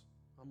is,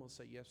 I'm going to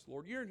say yes,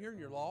 Lord. You're in here and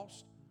you're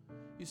lost.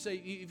 You say,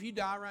 if you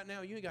die right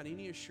now, you ain't got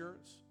any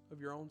assurance of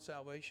your own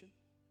salvation.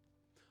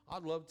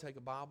 I'd love to take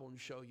a Bible and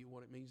show you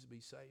what it means to be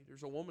saved.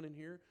 There's a woman in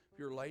here. If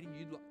you're a lady,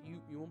 you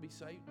want to be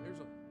saved.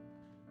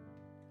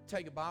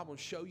 Take a Bible and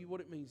show you what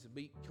it means to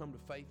come to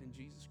faith in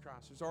Jesus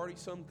Christ. There's already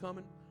some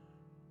coming.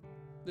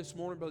 This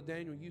morning, Brother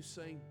Daniel, you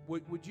sing.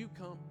 Would you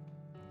come?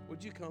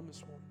 Would you come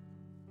this morning?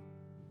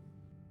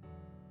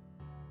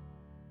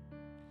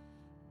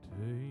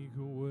 Take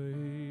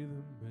away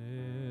the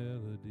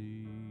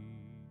melodies.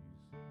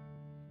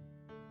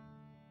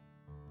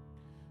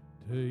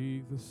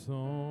 Take the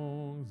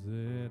songs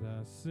that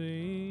I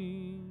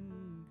sing.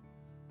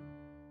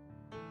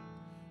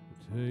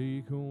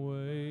 Take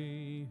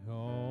away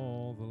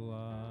all the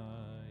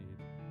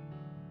light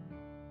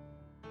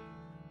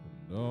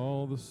and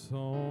all the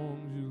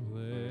songs you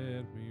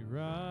let me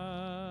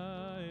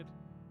write.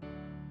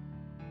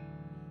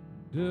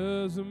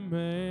 Doesn't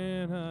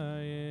man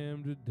I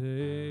am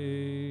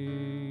today.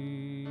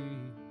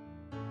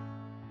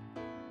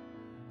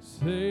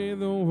 Say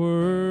the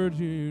words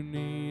you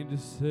need to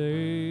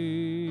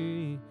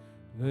say.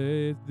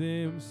 Let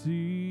them see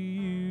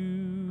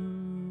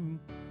you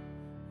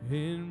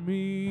in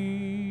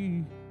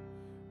me.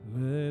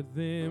 Let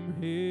them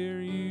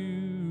hear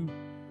you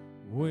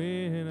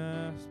when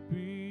I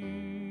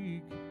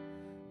speak.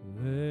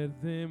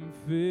 Let them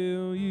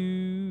feel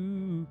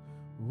you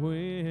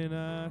when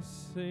I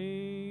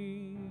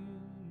sing.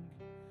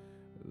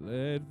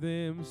 Let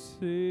them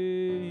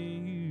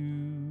see you.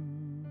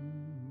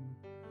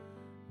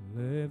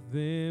 Let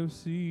them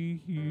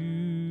see you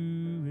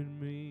in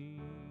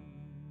me.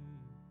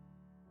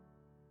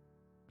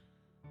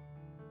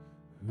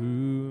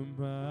 Who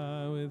am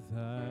I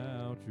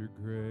without your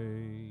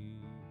grace?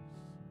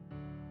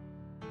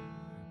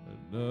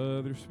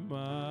 Another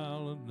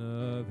smile,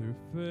 another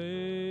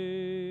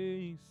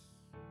face,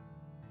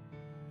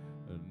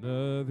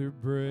 another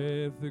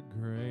breath, a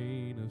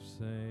grain of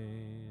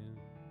sand,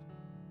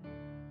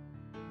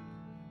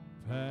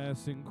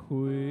 passing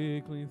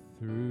quickly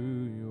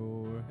through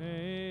your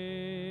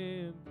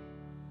hand.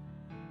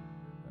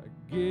 I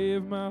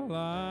give my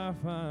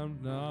life, I'm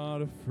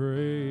not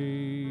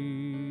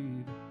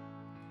afraid.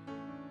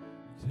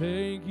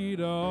 Take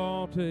it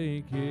all,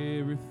 take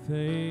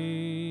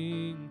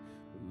everything.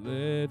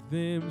 Let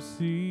them see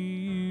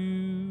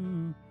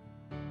you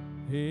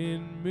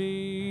in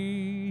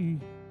me.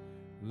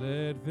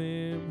 Let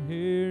them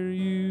hear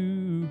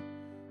you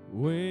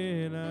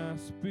when I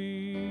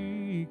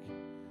speak.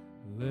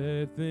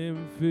 Let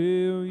them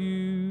feel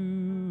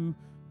you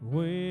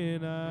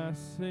when I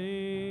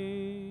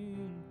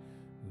sing.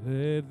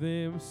 Let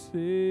them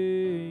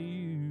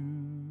see you.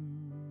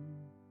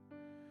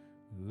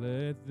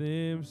 Let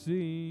them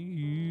see